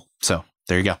on mobile. So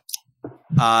there you go.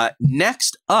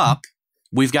 Next up,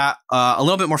 we've got a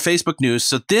little bit more Facebook news.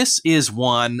 So this is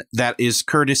one that is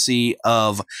courtesy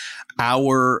of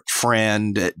our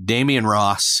friend Damian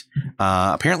Ross.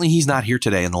 Apparently he's not here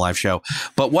today in the live show,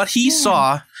 but what he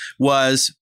saw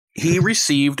was he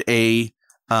received he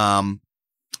was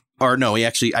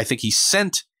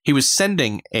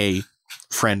sending a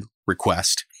friend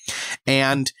request,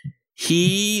 and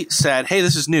he said, hey,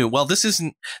 this is new. Well, this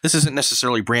isn't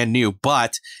necessarily brand new,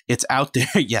 but it's out there.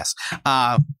 Yes.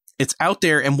 It's out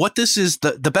there. And what this is,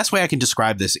 the best way I can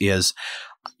describe this is,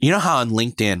 you know how on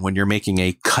LinkedIn, when you're making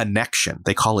a connection,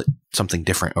 they call it something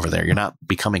different over there. You're not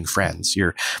becoming friends.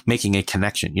 You're making a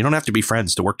connection. You don't have to be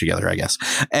friends to work together, I guess.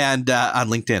 And on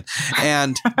LinkedIn.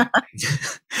 And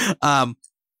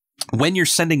When you're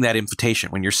sending that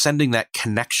invitation, when you're sending that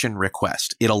connection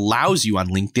request, it allows you on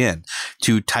LinkedIn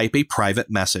to type a private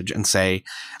message and say,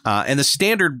 and the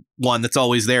standard one that's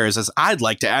always there is, I'd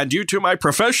like to add you to my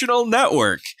professional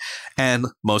network. And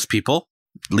most people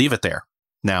leave it there.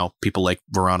 Now, people like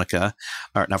Vivica,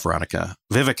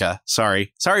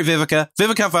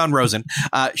 Vivica von Rosen,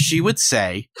 she would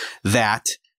say that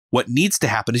what needs to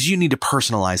happen is you need to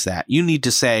personalize that. You need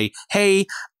to say, hey,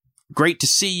 great to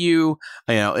see you.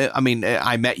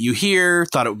 I met you here,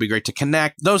 thought it would be great to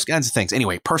connect, those kinds of things.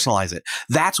 Anyway, personalize it.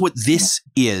 That's what this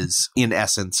is in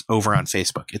essence over on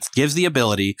Facebook. It gives the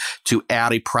ability to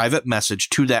add a private message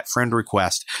to that friend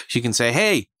request. So you can say,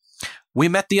 hey, we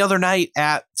met the other night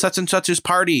at such and such's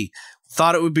party.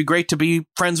 Thought it would be great to be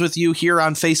friends with you here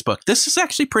on Facebook. This is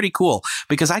actually pretty cool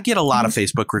because I get a lot of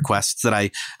Facebook requests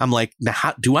that I'm like,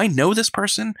 do I know this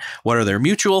person? What are their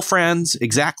mutual friends?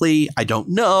 Exactly. I don't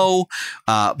know.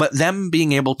 But them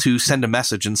being able to send a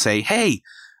message and say, hey,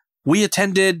 we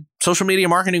attended Social Media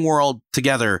Marketing World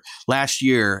together last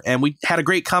year and we had a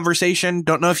great conversation.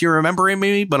 Don't know if you're remembering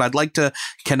me, but I'd like to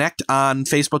connect on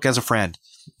Facebook as a friend.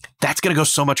 That's going to go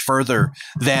so much further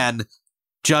than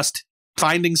just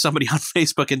finding somebody on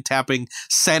Facebook and tapping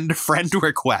send friend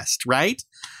request, right?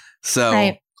 So,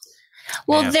 right.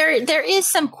 Well, yeah. there is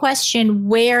some question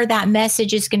where that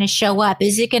message is going to show up.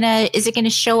 Is it going to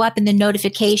show up in the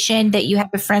notification that you have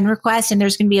a friend request and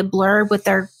there's going to be a blurb with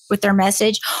their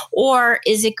message, or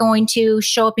is it going to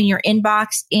show up in your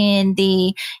inbox in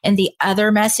the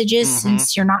other messages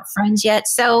since you're not friends yet?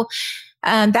 So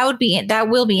that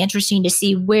will be interesting to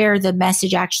see where the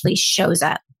message actually shows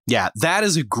up. Yeah, that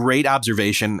is a great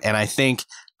observation. And I think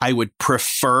I would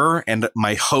prefer, and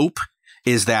my hope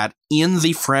is that in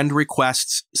the friend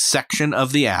requests section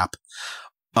of the app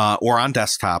or on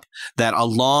desktop, that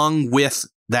along with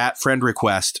that friend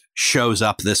request shows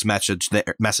up this message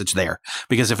there.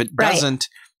 Because if it doesn't,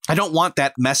 I don't want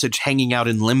that message hanging out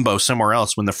in limbo somewhere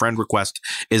else when the friend request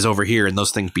is over here and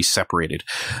those things be separated.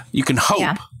 You can hope.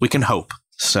 Yeah. We can hope.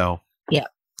 So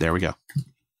there we go.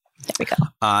 There we go.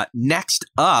 Next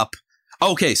up.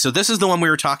 Okay. So this is the one we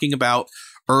were talking about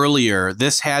earlier.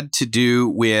 This had to do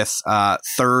with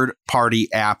third-party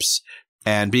apps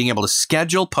and being able to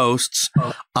schedule posts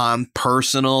on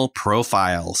personal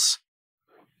profiles.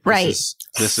 Right.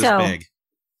 This is big.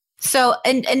 So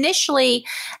initially,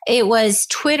 it was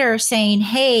Twitter saying,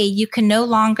 hey, you can no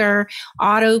longer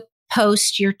auto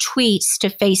post your tweets to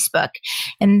Facebook.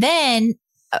 And then,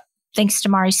 thanks to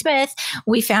Mari Smith,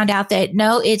 we found out that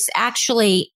no, it's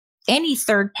actually any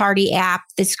third-party app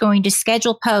that's going to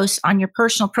schedule posts on your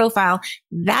personal profile.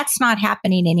 That's not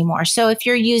happening anymore. So if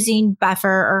you're using Buffer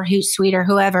or Hootsuite or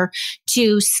whoever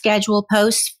to schedule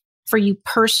posts for you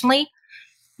personally,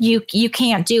 you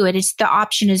can't do it. The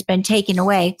option has been taken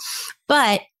away,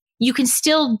 but you can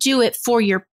still do it for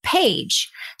your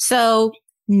page. So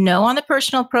no on the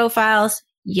personal profiles,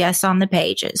 yes on the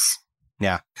pages.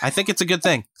 Yeah, I think it's a good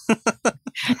thing.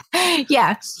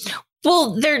 Yeah.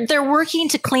 Well, they're working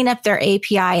to clean up their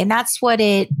API, and that's what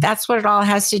it all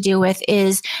has to do with.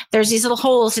 Is there's these little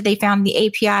holes that they found in the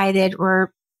API that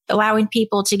were allowing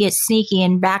people to get sneaky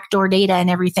and backdoor data and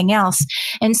everything else.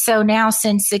 And so now,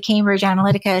 since the Cambridge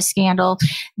Analytica scandal,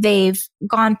 they've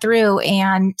gone through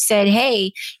and said,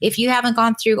 hey, if you haven't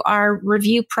gone through our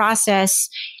review process,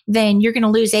 then you're going to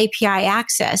lose API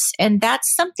access. And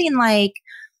that's something like,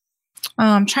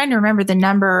 I'm trying to remember the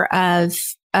number of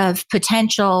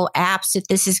potential apps that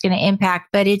this is going to impact,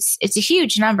 but it's a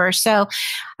huge number. So,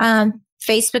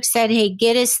 Facebook said, hey,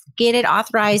 get it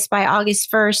authorized by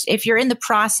August 1st. If you're in the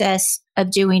process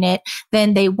of doing it,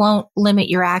 then they won't limit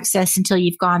your access until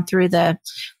you've gone through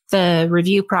the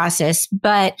review process.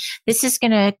 But this is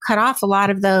going to cut off a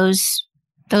lot of those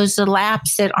little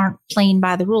apps that aren't playing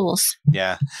by the rules.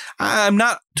 Yeah. I'm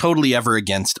not totally ever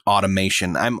against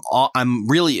automation. I'm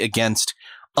really against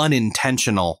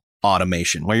unintentional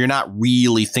automation where you're not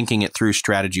really thinking it through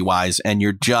strategy wise and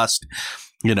you're just,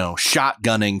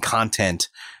 shotgunning content,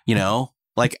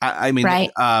 like, I mean,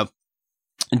 right.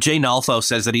 Jay Nalfo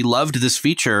says that he loved this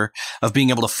feature of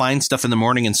being able to find stuff in the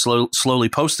morning and slowly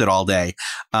post it all day.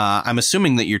 I'm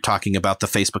assuming that you're talking about the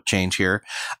Facebook change here.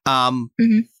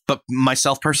 But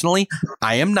myself personally,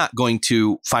 I am not going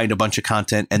to find a bunch of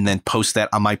content and then post that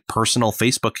on my personal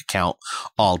Facebook account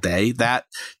all day. That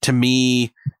to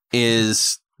me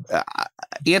is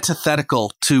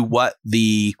antithetical to what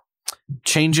the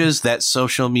changes that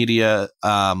social media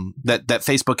that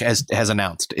Facebook has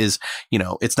announced is,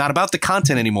 it's not about the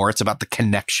content anymore. It's about the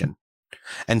connection.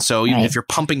 And so even if you're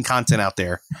pumping content out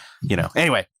there,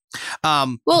 anyway,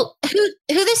 Well, who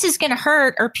this is going to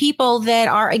hurt are people that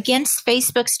are against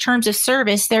Facebook's terms of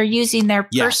service. They're using their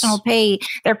personal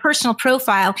their personal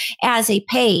profile as a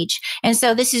page. And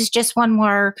so this is just one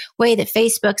more way that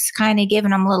Facebook's kind of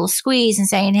giving them a little squeeze and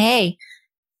saying, hey,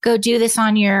 go do this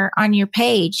on your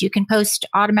page. You can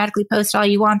automatically post all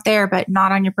you want there, but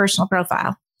not on your personal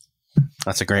profile.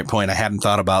 That's a great point. I hadn't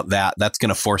thought about that. That's going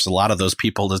to force a lot of those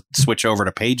people to switch over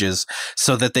to Pages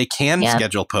so that they can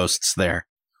schedule posts there.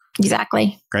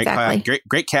 Exactly.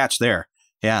 Great catch there.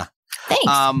 Yeah.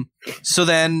 Thanks. So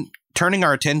then turning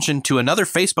our attention to another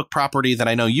Facebook property that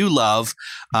I know you love,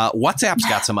 WhatsApp's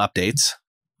got some updates.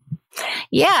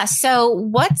 Yeah.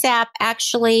 So WhatsApp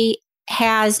actually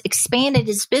has expanded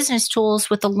its business tools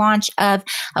with the launch of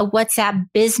a WhatsApp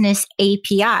Business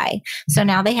API. So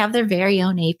now they have their very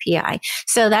own API.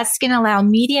 So that's going to allow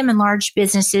medium and large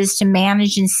businesses to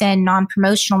manage and send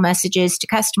non-promotional messages to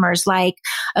customers like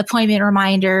appointment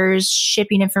reminders,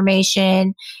 shipping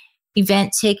information,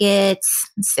 event tickets.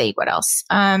 Let's see what else.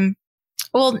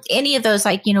 Well, any of those,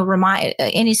 like,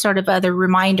 any sort of other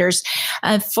reminders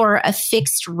for a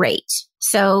fixed rate.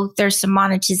 So there's some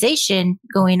monetization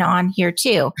going on here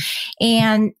too.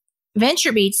 And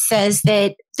VentureBeat says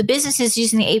that the businesses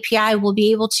using the API will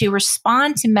be able to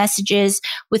respond to messages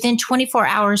within 24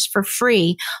 hours for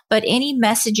free, but any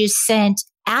messages sent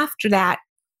after that,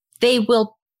 they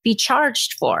will be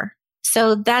charged for.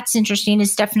 So that's interesting.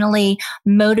 It's definitely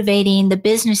motivating the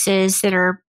businesses that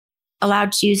are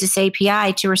allowed to use this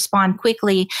API to respond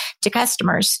quickly to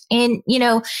customers. And,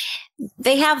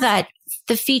 they have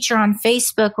the feature on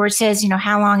Facebook where it says,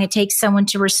 how long it takes someone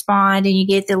to respond, and you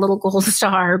get the little gold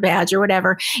star badge or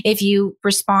whatever if you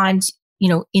respond,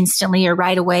 instantly or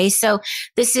right away. So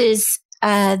this is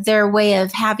their way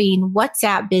of having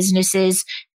WhatsApp businesses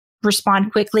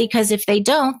respond quickly, because if they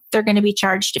don't, they're going to be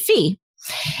charged a fee.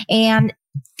 And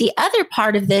the other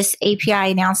part of this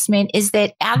API announcement is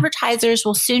that advertisers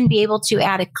will soon be able to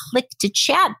add a click to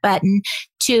chat button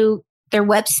to their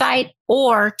website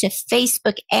or to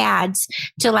Facebook ads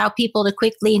to allow people to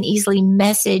quickly and easily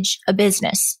message a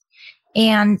business.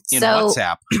 And in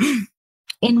WhatsApp.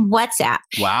 In WhatsApp.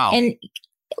 Wow. And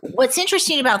what's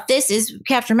interesting about this is, you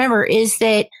have to remember, is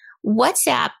that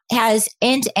WhatsApp has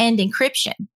end-to-end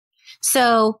encryption.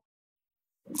 So,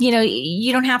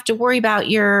 you don't have to worry about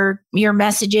your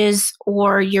messages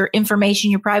or your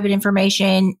information, your private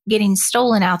information getting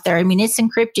stolen out there. I mean, it's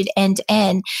encrypted end to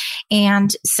end.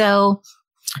 And so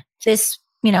these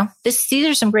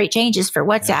are some great changes for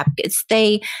WhatsApp.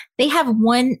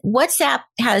 WhatsApp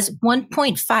has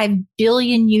 1.5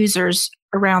 billion users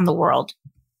around the world.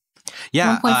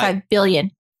 Yeah. 1.5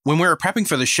 billion. When we were prepping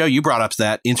for the show, you brought up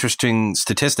that interesting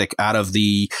statistic out of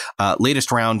the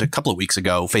latest round a couple of weeks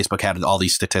ago. Facebook had all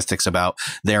these statistics about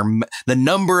the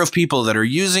number of people that are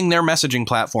using their messaging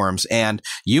platforms. And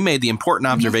you made the important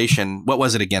observation. What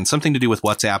was it again? Something to do with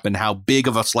WhatsApp and how big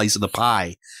of a slice of the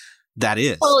pie that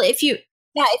is. Well, if you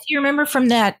remember from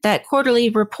that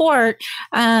quarterly report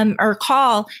or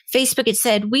call, Facebook had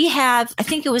said we have, I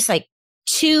think it was like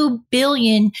 2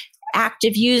 billion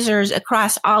active users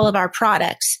across all of our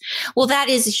products. Well, that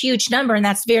is a huge number, and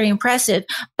that's very impressive.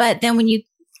 But then when you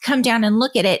come down and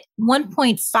look at it,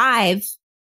 1.5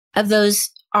 of those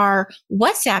are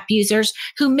WhatsApp users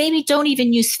who maybe don't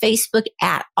even use Facebook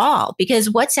at all, because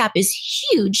WhatsApp is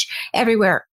huge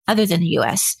everywhere other than the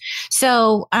US.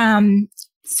 So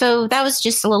that was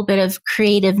just a little bit of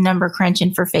creative number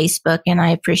crunching for Facebook, and I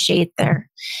appreciate their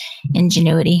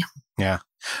ingenuity. Yeah.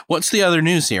 What's the other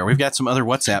news here? We've got some other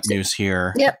WhatsApp news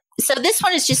here. Yep. So this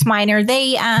one is just minor.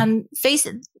 They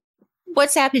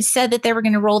WhatsApp had said that they were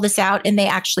going to roll this out, and they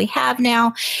actually have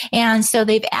now. And so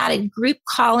they've added group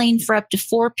calling for up to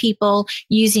 4 people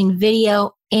using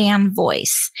video and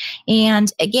voice.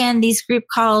 And again, these group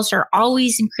calls are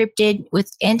always encrypted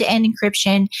with end-to-end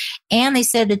encryption. And they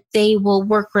said that they will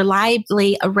work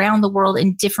reliably around the world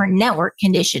in different network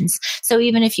conditions. So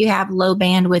even if you have low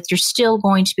bandwidth, you're still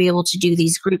going to be able to do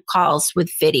these group calls with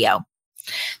video.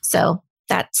 So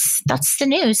that's the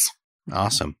news.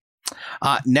 Awesome.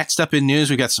 Next up in news,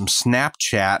 we got some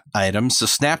Snapchat items. So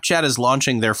Snapchat is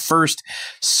launching their first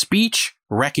speech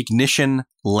recognition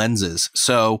lenses.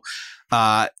 So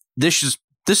this is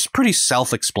pretty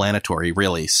self-explanatory,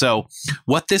 really. So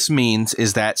what this means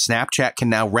is that Snapchat can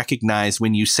now recognize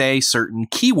when you say certain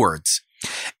keywords,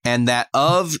 and that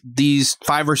of these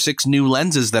 5 or 6 new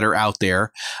lenses that are out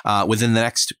there within the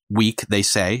next week, they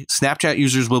say, Snapchat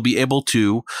users will be able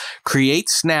to create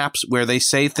snaps where they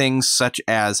say things such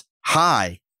as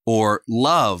hi, or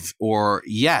love, or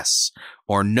yes,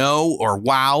 or no, or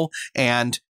wow.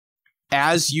 And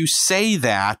as you say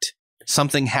that,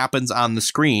 something happens on the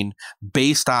screen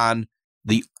based on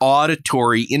the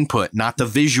auditory input, not the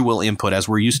visual input, as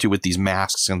we're used to with these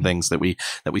masks and things that we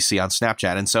see on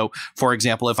Snapchat. And so, for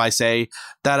example, if I say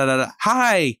da da da da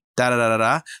hi da da da da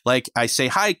da, like I say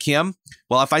hi Kim.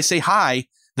 Well, if I say hi,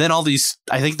 then all these,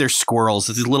 I think they're squirrels,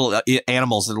 these little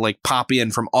animals that like pop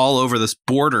in from all over the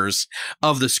borders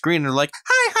of the screen. They're like,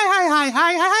 hi, hi, hi,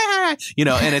 hi, hi, hi, hi, you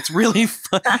know, and it's really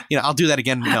fun. You know, I'll do that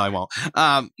again. No, I won't.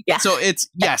 Yeah. So it's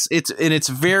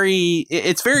very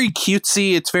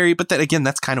cutesy. But then again,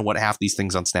 that's kind of what half these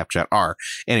things on Snapchat are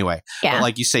anyway. Yeah. But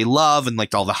like you say love and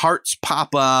like all the hearts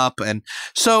pop up. And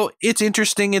so it's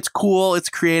interesting. It's cool. It's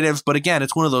creative. But again,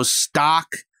 it's one of those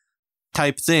stock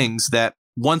type things that,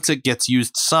 once it gets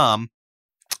used some,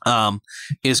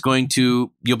 is going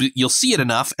to, you'll see it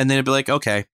enough and then it'll be like,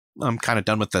 okay, I'm kind of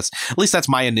done with this. At least that's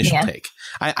my initial take.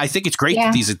 I think it's great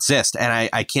that these exist, and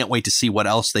I can't wait to see what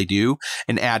else they do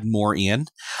and add more in.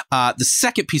 The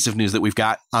second piece of news that we've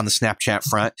got on the Snapchat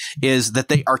front is that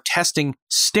they are testing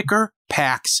sticker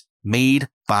packs made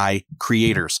by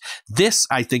creators. This,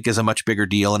 I think, is a much bigger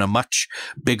deal and a much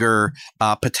bigger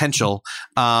potential.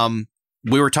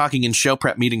 We were talking in show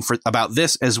prep meeting about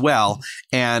this as well.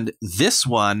 And this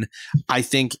one, I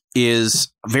think,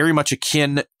 is very much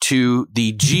akin to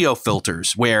the geo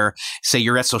filters where, say,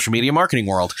 you're at Social Media Marketing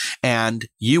World and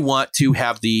you want to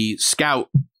have the Scout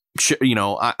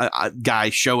guy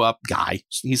show up.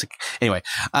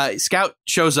 Scout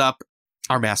shows up.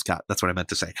 Our mascot. That's what I meant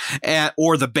to say.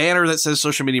 Or the banner that says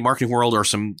Social Media Marketing World, or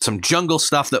some jungle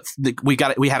stuff that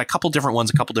we had a couple different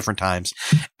ones, a couple different times.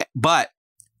 But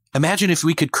imagine if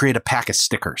we could create a pack of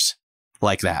stickers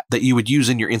like that you would use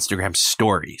in your Instagram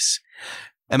stories.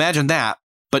 Imagine that.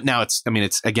 But now it's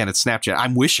Snapchat.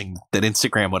 I'm wishing that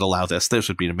Instagram would allow this. This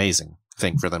would be an amazing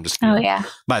thing for them to do. Oh, yeah.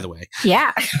 By the way.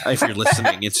 Yeah. If you're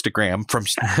listening, Instagram from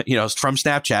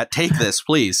Snapchat, take this,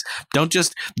 please. Don't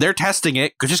just, they're testing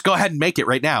it. Just go ahead and make it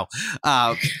right now.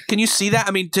 Can you see that?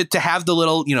 I mean, to have the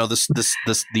little,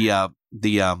 the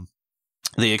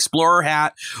Explorer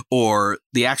hat or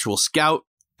the actual Scout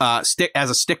as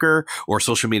a sticker, or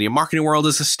Social Media Marketing World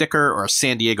as a sticker, or a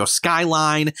San Diego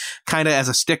skyline kind of as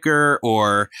a sticker,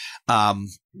 or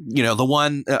the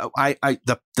one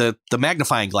the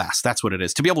magnifying glass. That's what it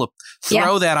is. To be able to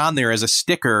throw that on there as a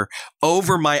sticker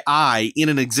over my eye in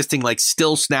an existing like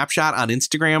still snapshot on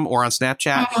Instagram or on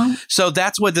Snapchat. Mm-hmm. So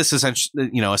that's what this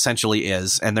essentially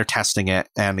is, and they're testing it.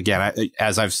 And again,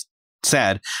 as I've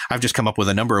said, I've just come up with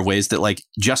a number of ways that like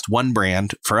just one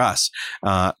brand for us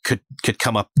could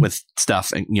come up with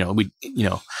stuff, and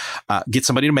get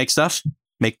somebody to make stuff,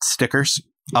 make stickers,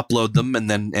 upload them, and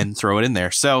then throw it in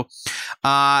there. So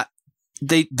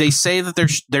they say that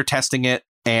they're testing it,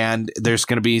 and there's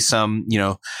going to be some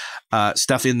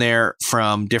stuff in there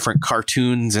from different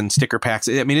cartoons and sticker packs.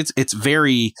 I mean, it's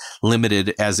very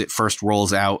limited as it first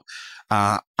rolls out.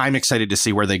 I'm excited to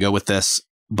see where they go with this.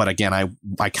 But again,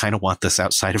 I kind of want this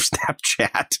outside of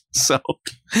Snapchat. So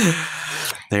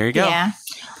there you go. Yeah.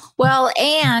 Well,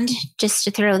 and just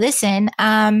to throw this in,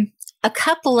 a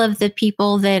couple of the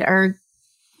people that are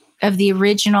of the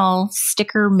original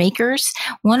sticker makers,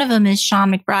 one of them is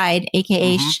Sean McBride,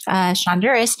 aka Sean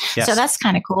Duras. Yes. So that's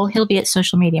kind of cool. He'll be at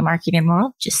Social Media Marketing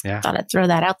World. Just thought I'd throw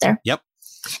that out there. Yep.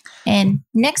 And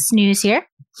next news here.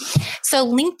 So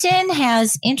LinkedIn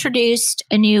has introduced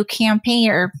a new campaign,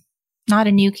 or not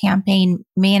a new campaign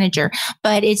manager,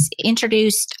 but it's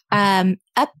introduced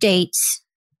updates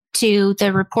to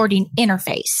the reporting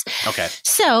interface. Okay.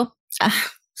 So,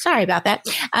 sorry about that.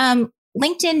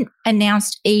 LinkedIn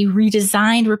announced a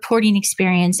redesigned reporting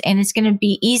experience, and it's going to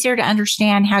be easier to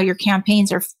understand how your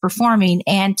campaigns are performing,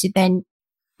 and to then,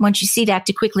 once you see that,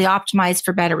 to quickly optimize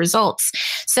for better results.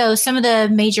 So some of the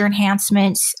major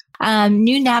enhancements,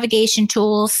 new navigation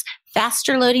tools,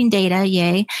 faster loading data,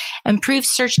 yay, improved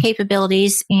search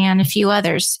capabilities, and a few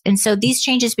others. And so these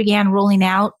changes began rolling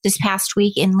out this past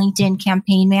week in LinkedIn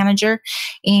Campaign Manager,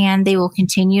 and they will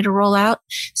continue to roll out.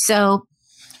 So,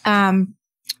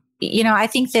 I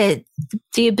think that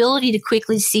the ability to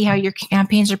quickly see how your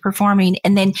campaigns are performing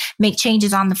and then make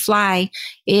changes on the fly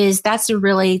that's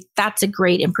a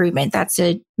great improvement. That's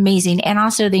amazing. And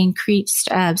also the increased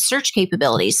search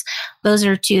capabilities. Those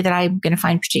are two that I'm going to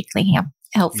find particularly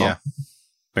helpful. Yeah.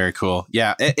 Very cool.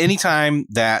 Yeah. Anytime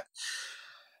that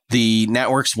the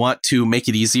networks want to make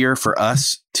it easier for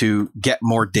us to get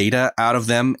more data out of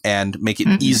them and make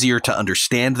it easier to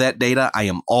understand that data, I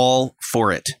am all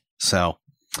for it. So,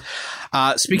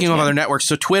 speaking of other networks,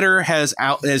 so Twitter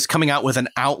is coming out with an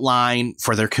outline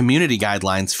for their community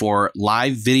guidelines for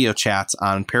live video chats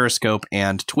on Periscope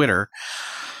and Twitter.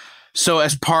 So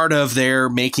as part of their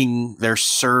making their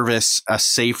service a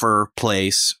safer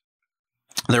place,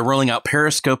 they're rolling out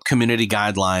Periscope community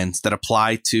guidelines that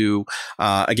apply to,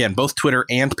 again, both Twitter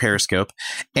and Periscope.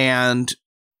 And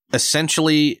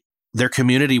essentially, their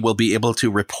community will be able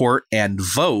to report and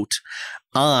vote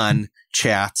on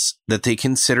chats that they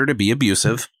consider to be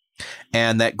abusive.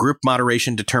 And that group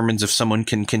moderation determines if someone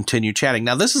can continue chatting.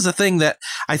 Now, this is a thing that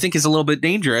I think is a little bit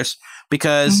dangerous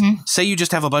because say you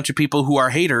just have a bunch of people who are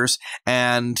haters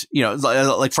and, you know,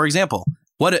 like, for example,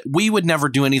 we would never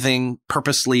do anything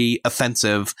purposely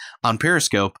offensive on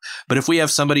Periscope. But if we have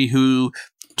somebody who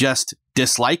just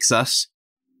dislikes us,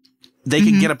 they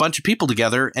can get a bunch of people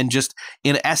together and just,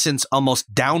 in essence,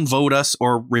 almost downvote us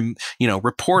or,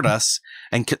 report us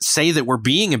and say that we're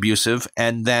being abusive.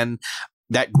 And then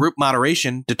that group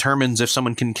moderation determines if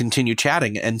someone can continue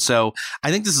chatting. And so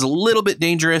I think this is a little bit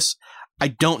dangerous. I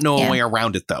don't know a way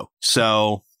around it, though.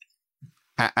 So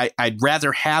I'd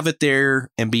rather have it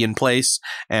there and be in place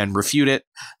and refute it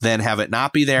than have it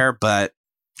not be there. But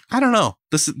I don't know.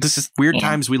 This is weird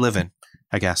times we live in,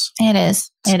 I guess. It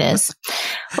is. It is.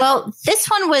 Well, this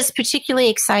one was particularly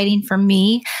exciting for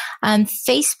me.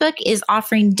 Facebook is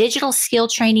offering digital skill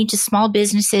training to small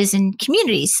businesses and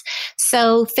communities.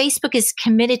 So Facebook is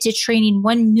committed to training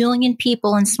 1 million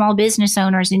people and small business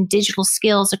owners in digital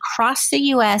skills across the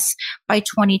U.S. by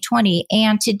 2020.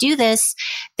 And to do this,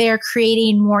 they're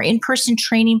creating more in-person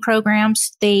training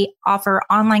programs. They offer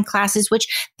online classes, which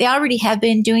they already have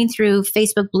been doing through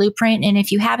Facebook Blueprint. And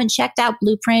if you haven't checked out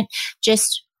Blueprint,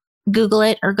 just Google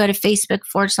it or go to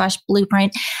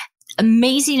Facebook.com/Blueprint.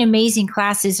 Amazing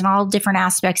classes in all different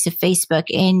aspects of Facebook.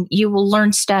 And you will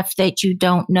learn stuff that you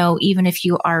don't know, even if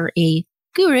you are a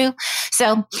guru.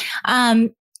 So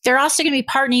they're also going to be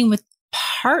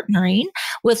partnering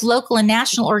with local and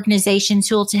national organizations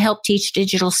who will to help teach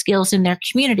digital skills in their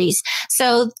communities.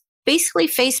 So basically,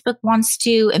 Facebook wants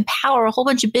to empower a whole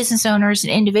bunch of business owners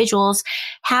and individuals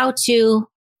how to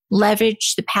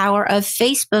leverage the power of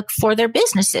Facebook for their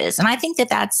businesses. And I think that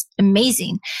that's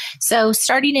amazing. So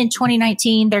starting in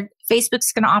 2019,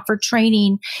 Facebook's going to offer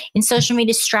training in social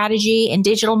media strategy and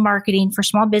digital marketing for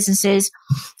small businesses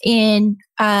in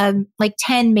like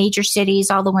 10 major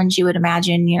cities, all the ones you would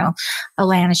imagine,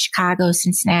 Atlanta, Chicago,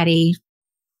 Cincinnati,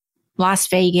 Las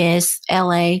Vegas,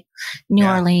 LA, New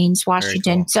Orleans,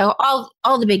 Washington. Cool. So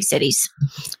all the big cities.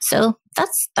 So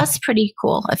that's pretty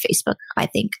cool of Facebook, I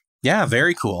think. Yeah,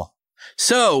 very cool.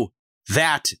 So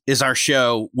that is our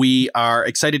show. We are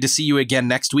excited to see you again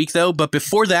next week, though. But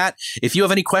before that, if you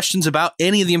have any questions about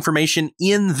any of the information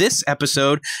in this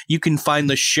episode, you can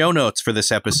find the show notes for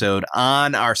this episode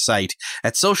on our site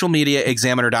at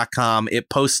socialmediaexaminer.com. It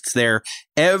posts there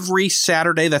every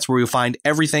Saturday. That's where you'll find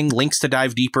everything, links to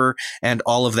dive deeper and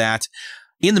all of that.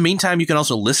 In the meantime, you can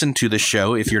also listen to this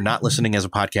show. If you're not listening as a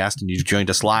podcast and you've joined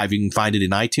us live, you can find it in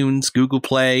iTunes, Google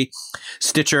Play,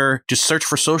 Stitcher. Just search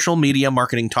for Social Media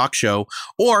Marketing Talk Show.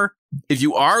 Or if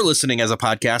you are listening as a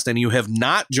podcast and you have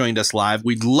not joined us live,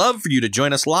 we'd love for you to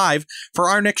join us live for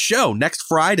our next show next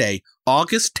Friday,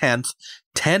 August 10th,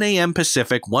 10 a.m.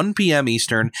 Pacific, 1 p.m.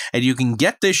 Eastern. And you can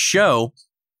get this show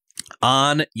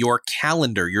on your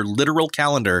calendar, your literal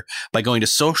calendar, by going to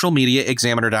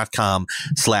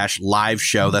socialmediaexaminer.com/live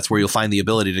show. That's where you'll find the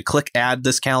ability to add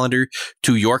this calendar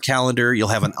to your calendar. You'll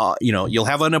have you'll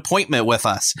have an appointment with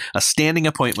us, a standing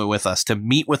appointment with us to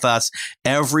meet with us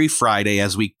every Friday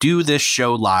as we do this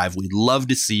show live. We'd love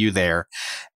to see you there.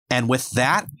 And with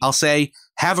that, I'll say,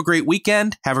 have a great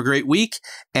weekend, have a great week,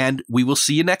 and we will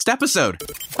see you next episode.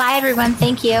 Bye, everyone.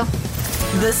 Thank you.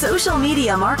 The Social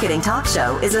Media Marketing Talk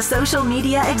Show is a Social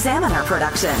Media Examiner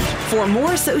production. For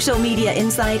more social media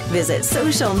insight, visit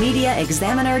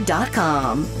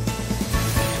socialmediaexaminer.com.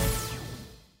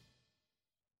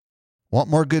 Want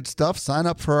more good stuff? Sign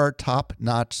up for our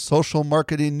top-notch social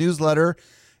marketing newsletter.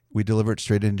 We deliver it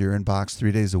straight into your inbox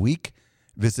 3 days a week.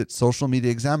 Visit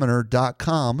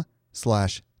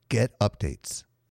socialmediaexaminer.com/get updates.